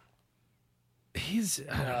 I don't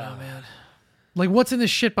know, man. Like, what's in this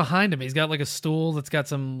shit behind him? He's got like a stool that's got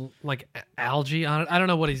some like algae on it. I don't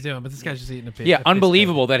know what he's doing, but this guy's just eating a pizza. Yeah,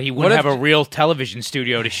 unbelievable that he wouldn't have a real television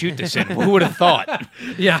studio to shoot this in. Who would have thought?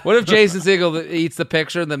 Yeah. What if Jason Segel eats the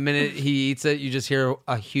picture, the minute he eats it, you just hear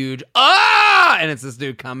a huge "ah!" and it's this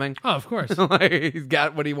dude coming? Oh, of course. Like, he's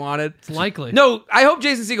got what he wanted. It's likely. No, I hope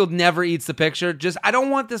Jason Segel never eats the picture. I don't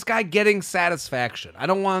want this guy getting satisfaction. I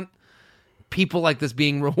don't want people like this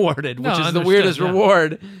being rewarded, which is the weirdest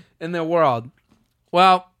reward in the world.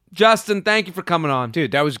 Well, Justin, thank you for coming on.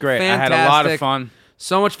 Dude, that was great. Fantastic. I had a lot of fun.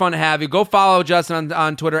 So much fun to have you. Go follow Justin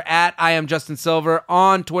on Twitter at I am Justin Silver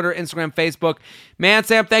on Twitter, Instagram, Facebook.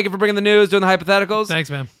 Mansamp, thank you for bringing the news, doing the hypotheticals. Thanks,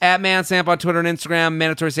 man. At Mansamp on Twitter and Instagram,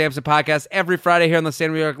 Mandatory Sampson Podcast every Friday here on the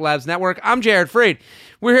Stand New York Labs Network. I'm Jared Freed.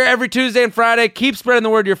 We're here every Tuesday and Friday. Keep spreading the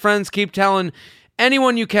word to your friends. Keep telling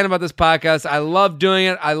anyone you can about this podcast. I love doing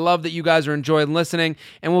it. I love that you guys are enjoying listening.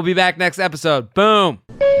 And we'll be back next episode. Boom.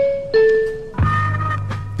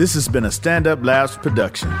 This has been a Stand Up Labs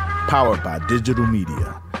production, powered by digital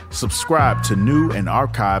media. Subscribe to new and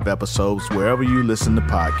archive episodes wherever you listen to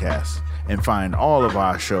podcasts, and find all of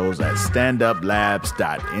our shows at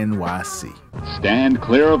standuplabs.nyc. Stand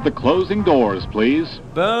clear of the closing doors, please.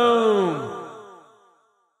 Boom.